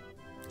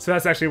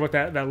that's actually what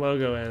that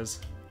logo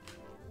is.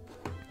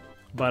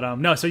 But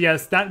no, so yeah,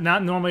 it's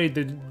not normally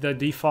the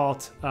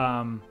default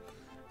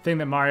thing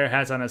that Mario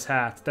has on his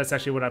hat. That's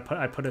actually what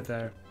I put it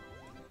there.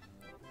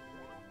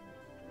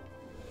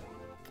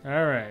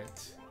 All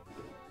right.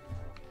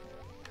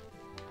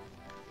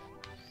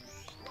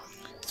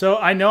 So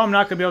I know I'm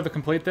not gonna be able to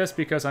complete this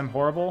because I'm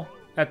horrible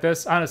at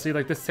this. Honestly,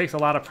 like, this takes a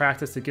lot of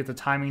practice to get the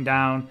timing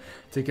down,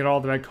 to get all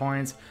the red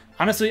coins.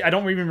 Honestly, I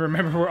don't even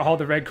remember where all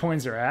the red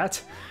coins are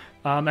at.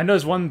 I know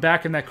there's one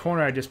back in that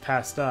corner I just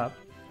passed up,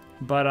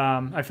 but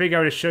I figured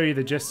I would show you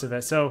the gist of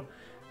it. So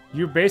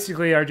you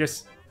basically are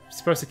just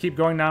supposed to keep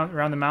going down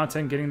around the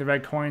mountain, getting the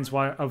red coins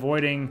while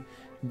avoiding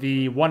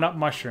the one-up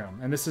mushroom,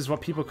 and this is what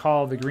people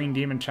call the Green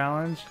Demon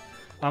Challenge.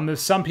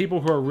 There's some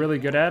people who are really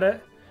good at it.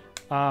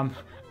 I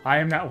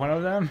am not one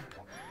of them.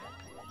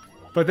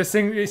 But this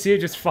thing, you see,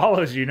 it just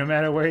follows you no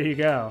matter where you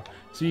go.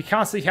 So you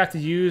constantly have to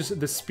use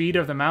the speed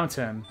of the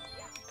mountain.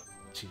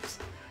 Jeez.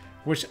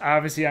 Which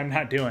obviously I'm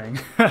not doing.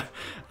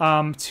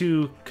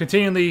 To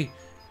continually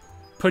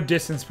put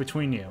distance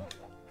between you.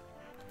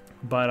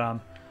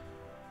 But,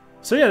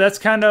 so yeah, that's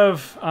kind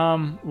of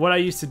what I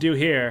used to do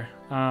here.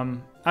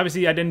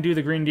 Obviously, I didn't do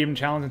the Green Demon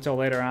Challenge until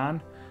later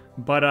on,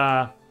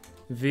 but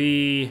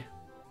the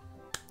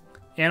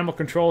animal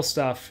control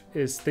stuff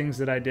is things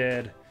that I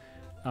did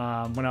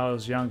when I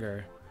was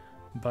younger.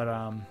 But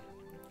I'm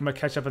gonna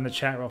catch up in the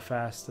chat real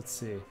fast. Let's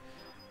see.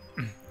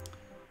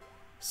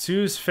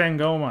 Suze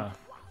Fangoma.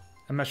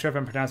 I'm not sure if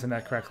I'm pronouncing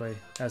that correctly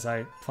as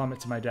I plummet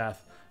to my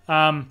death.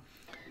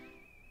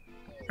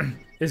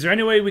 Is there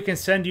any way we can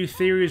send you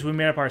theories we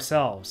made up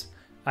ourselves?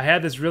 I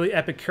had this really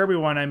epic Kirby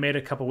one I made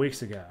a couple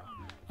weeks ago.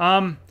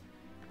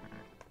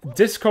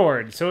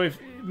 Discord. So if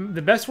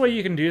the best way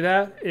you can do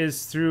that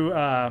is through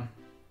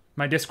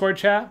my Discord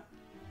chat.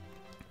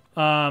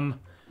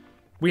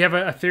 We have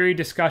a theory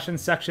discussion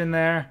section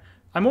there.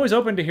 I'm always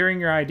open to hearing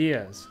your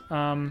ideas.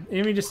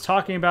 Even just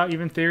talking about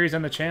even theories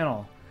on the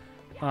channel.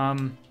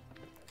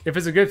 If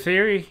it's a good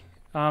theory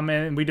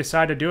and we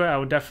decide to do it, I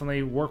would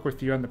definitely work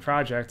with you on the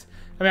project.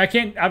 I mean, I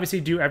can't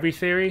obviously do every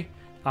theory.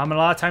 And a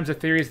lot of times the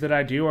theories that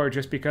I do are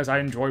just because I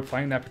enjoy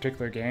playing that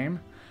particular game.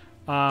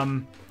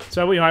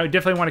 So, I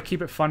definitely want to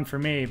keep it fun for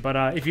me.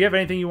 But if you have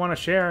anything you want to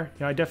share,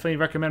 I definitely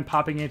recommend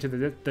popping into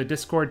the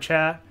Discord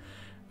chat.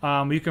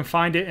 You can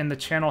find it in the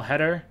channel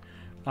header.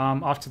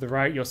 Off to the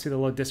right, you'll see the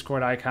little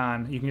Discord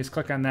icon. You can just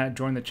click on that,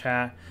 join the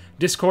chat.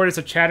 Discord is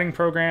a chatting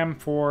program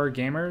for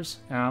gamers.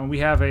 I'm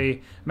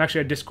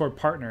actually a Discord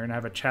partner, and I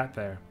have a chat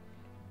there.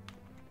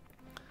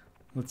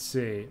 Let's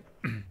see.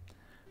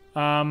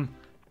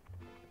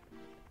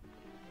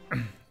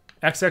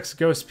 XX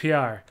Ghost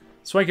PR.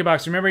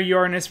 SwankyBox, remember you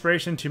are an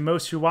inspiration to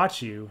most who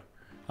watch you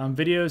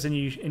videos, and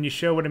you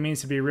show what it means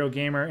to be a real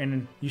gamer,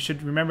 and you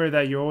should remember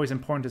that you're always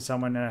important to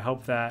someone, and I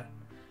hope that...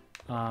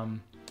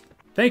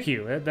 thank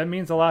you. That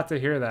means a lot to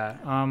hear that.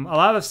 A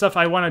lot of the stuff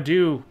I want to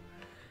do,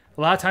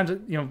 a lot of times,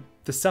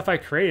 the stuff I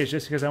create is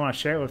just because I want to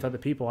share it with other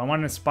people. I want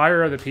to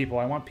inspire other people.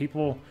 I want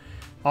people,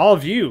 all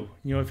of you,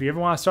 if you ever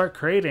want to start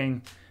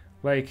creating,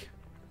 like,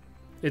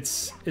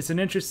 it's an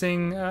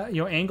interesting,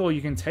 angle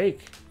you can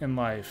take in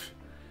life.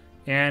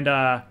 And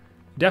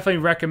definitely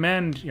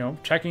recommend,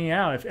 checking it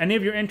out. If any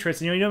of your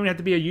interests, you don't even have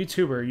to be a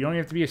YouTuber. You don't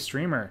even have to be a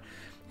streamer.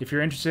 If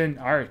you're interested in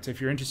art, if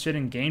you're interested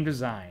in game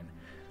design,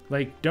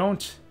 like,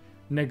 don't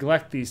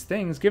neglect these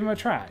things. Give them a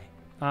try,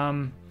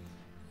 and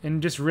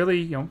just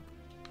really,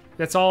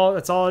 that's all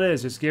it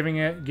is. Just giving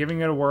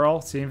it a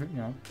whirl,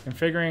 seeing, and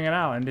figuring it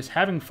out, and just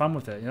having fun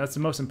with it. That's the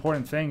most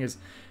important thing. Is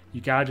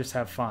you gotta just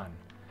have fun.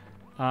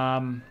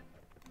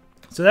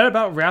 So that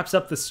about wraps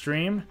up the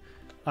stream.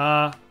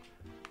 Well,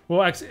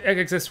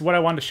 that's what I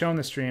wanted to show in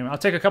the stream. I'll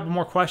take a couple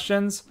more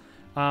questions,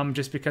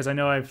 just because I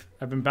know I've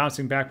been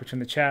bouncing back between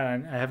the chat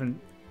and I haven't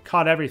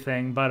caught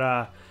everything. But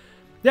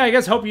yeah, I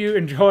guess hope you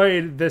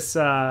enjoyed this.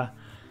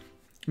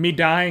 Me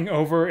dying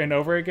over and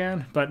over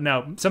again. But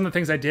no, some of the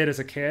things I did as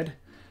a kid,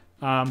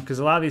 because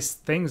a lot of these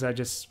things I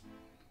did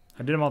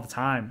them all the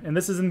time. And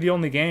this isn't the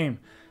only game.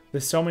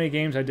 There's so many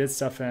games I did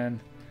stuff in.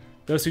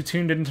 Those who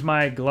tuned into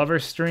my Glover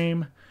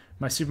stream,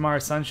 my Super Mario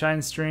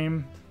Sunshine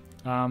stream,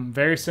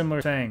 very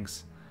similar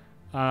things.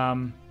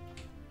 Yeah,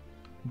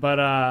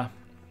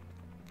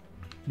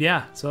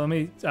 so let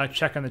me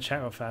check on the chat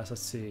real fast.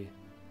 Let's see.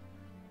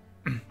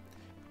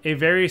 A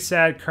very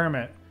sad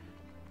Kermit.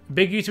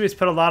 Big YouTubers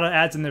put a lot of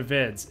ads in their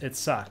vids. It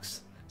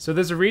sucks. So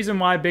there's a reason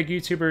why big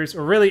YouTubers,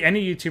 or really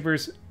any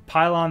YouTubers,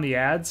 pile on the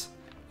ads.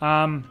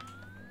 One,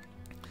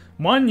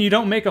 you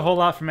don't make a whole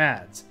lot from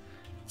ads.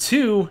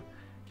 Two,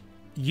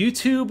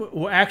 YouTube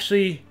will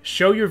actually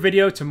show your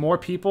video to more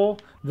people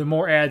the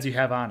more ads you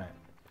have on it.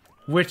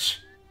 Which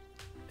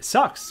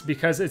sucks,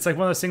 because it's like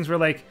one of those things where,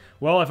 like,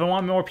 well, if I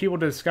want more people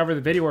to discover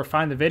the video or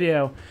find the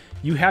video,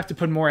 you have to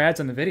put more ads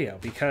on the video,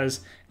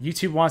 because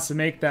YouTube wants to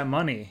make that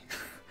money.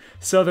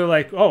 So they're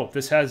like, oh,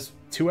 this has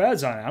 2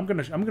 ads on it. I'm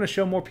gonna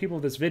show more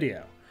people this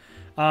video.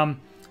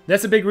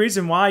 That's a big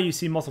reason why you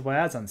see multiple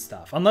ads on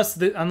stuff. Unless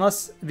the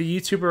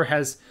YouTuber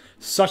has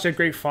such a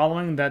great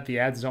following that the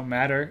ads don't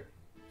matter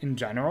in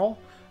general.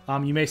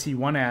 You may see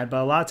 1 ad,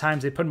 but a lot of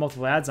times they put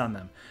multiple ads on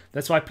them.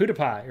 That's why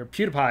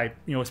PewDiePie,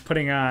 is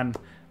putting on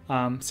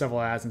several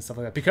ads and stuff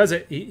like that, because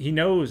he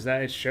knows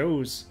that it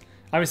shows.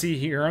 Obviously,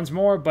 he earns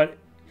more, but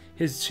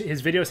his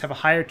videos have a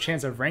higher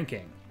chance of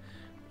ranking.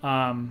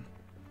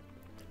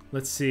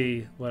 Let's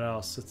see what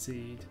else. Let's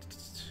see.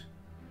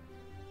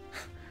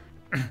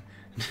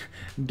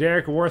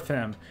 Derek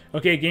Wortham.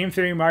 Okay, game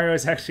theory. Mario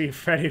is actually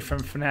Freddy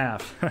from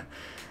FNAF.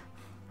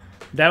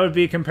 That would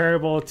be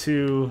comparable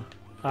to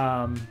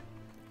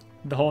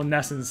the whole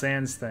Ness and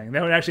Sans thing.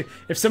 That would actually,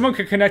 if someone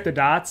could connect the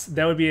dots,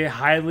 that would be a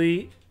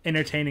highly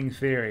entertaining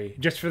theory,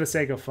 just for the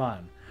sake of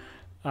fun.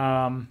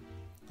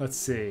 Let's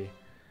see.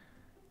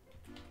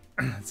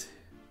 Let's see.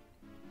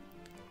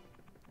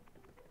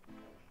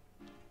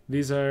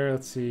 These are,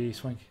 let's see,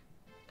 Swanky.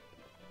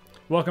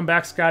 Welcome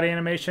back, Scotty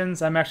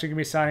Animations. I'm actually going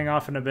to be signing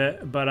off in a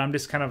bit, but I'm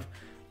just kind of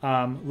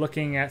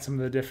looking at some of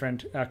the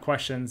different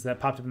questions that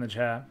popped up in the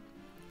chat.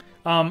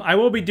 I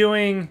will be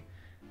doing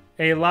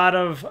a lot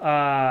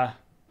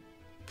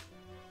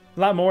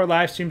more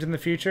live streams in the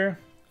future.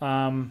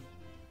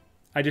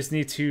 I just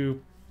need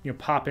to,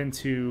 pop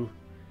into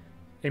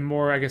a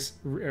more, I guess,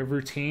 a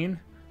routine.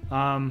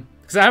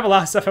 Because I have a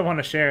lot of stuff I want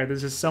to share.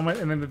 There's just so much,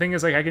 and then the thing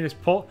is, like, I can just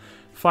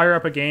fire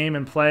up a game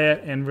and play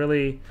it and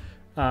really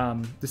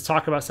just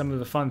talk about some of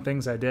the fun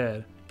things I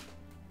did.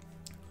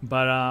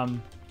 But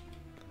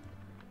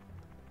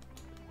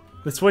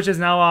The Switch is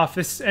now off.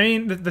 I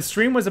mean, the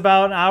stream was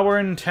about an hour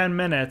and 10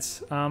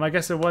 minutes. I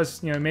guess it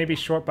was, maybe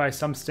short by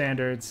some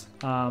standards.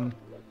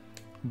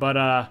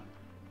 But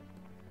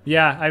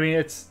yeah, I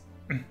mean,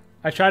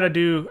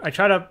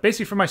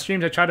 basically for my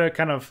streams, I try to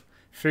kind of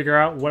figure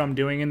out what I'm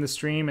doing in the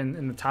stream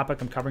and the topic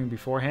I'm covering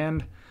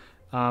beforehand.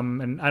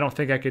 And I don't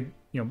think I could,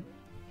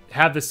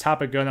 have this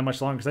topic go that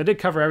much longer because I did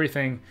cover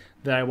everything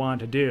that I wanted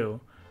to do.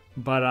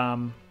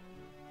 But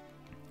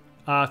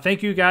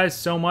thank you guys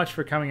so much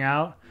for coming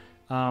out.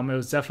 It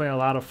was definitely a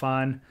lot of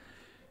fun.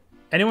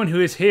 Anyone who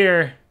is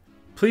here,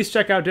 please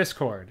check out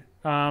Discord.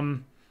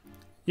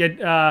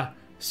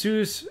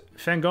 Suze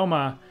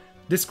Fangoma,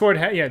 Discord,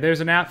 there's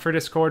an app for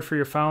Discord for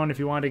your phone if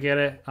you want to get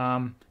it.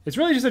 It's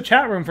really just a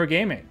chat room for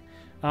gaming.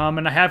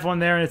 And I have one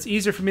there, and it's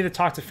easier for me to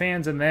talk to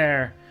fans in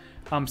there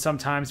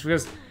sometimes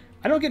because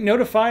I don't get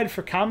notified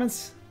for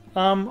comments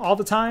all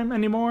the time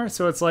anymore.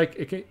 So it's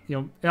like,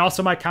 and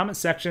also my comment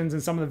sections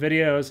in some of the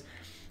videos.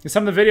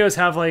 Some of the videos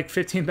have like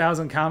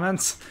 15,000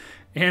 comments.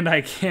 And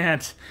I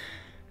can't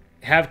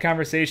have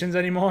conversations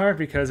anymore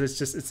because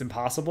it's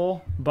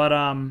impossible. But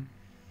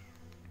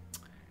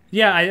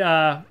yeah,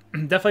 I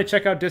definitely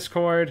check out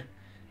Discord.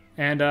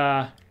 And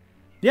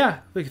yeah,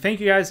 thank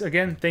you guys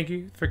again. Thank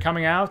you for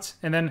coming out.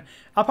 And then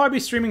I'll probably be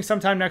streaming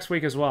sometime next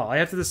week as well. I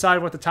have to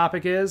decide what the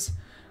topic is,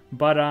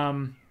 but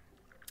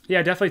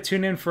yeah, definitely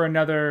tune in for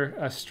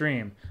another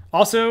stream.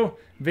 Also,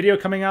 video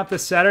coming out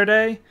this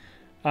Saturday.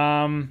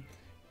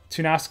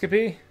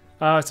 Tunoscopy.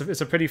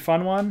 It's a pretty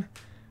fun one.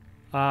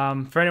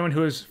 For anyone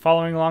who is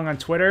following along on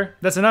Twitter,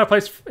 that's another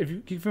place. If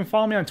you can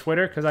follow me on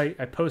Twitter, because I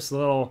post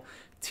little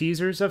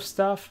teasers of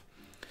stuff.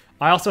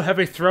 I also have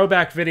a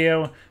throwback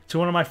video to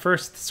one of my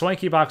first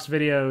SwankyBox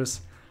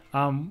videos.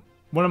 One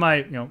of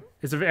my,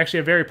 it's actually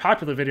a very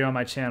popular video on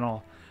my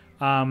channel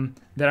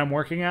that I'm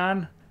working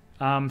on.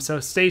 So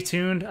stay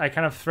tuned. I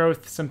kind of throw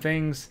some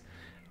things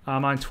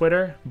on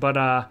Twitter.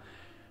 But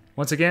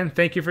once again,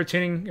 thank you for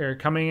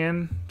coming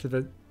in to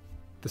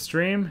the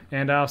stream,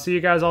 and I'll see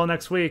you guys all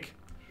next week.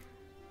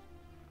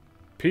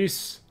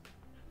 Peace.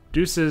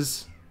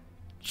 Deuces.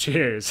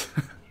 Cheers.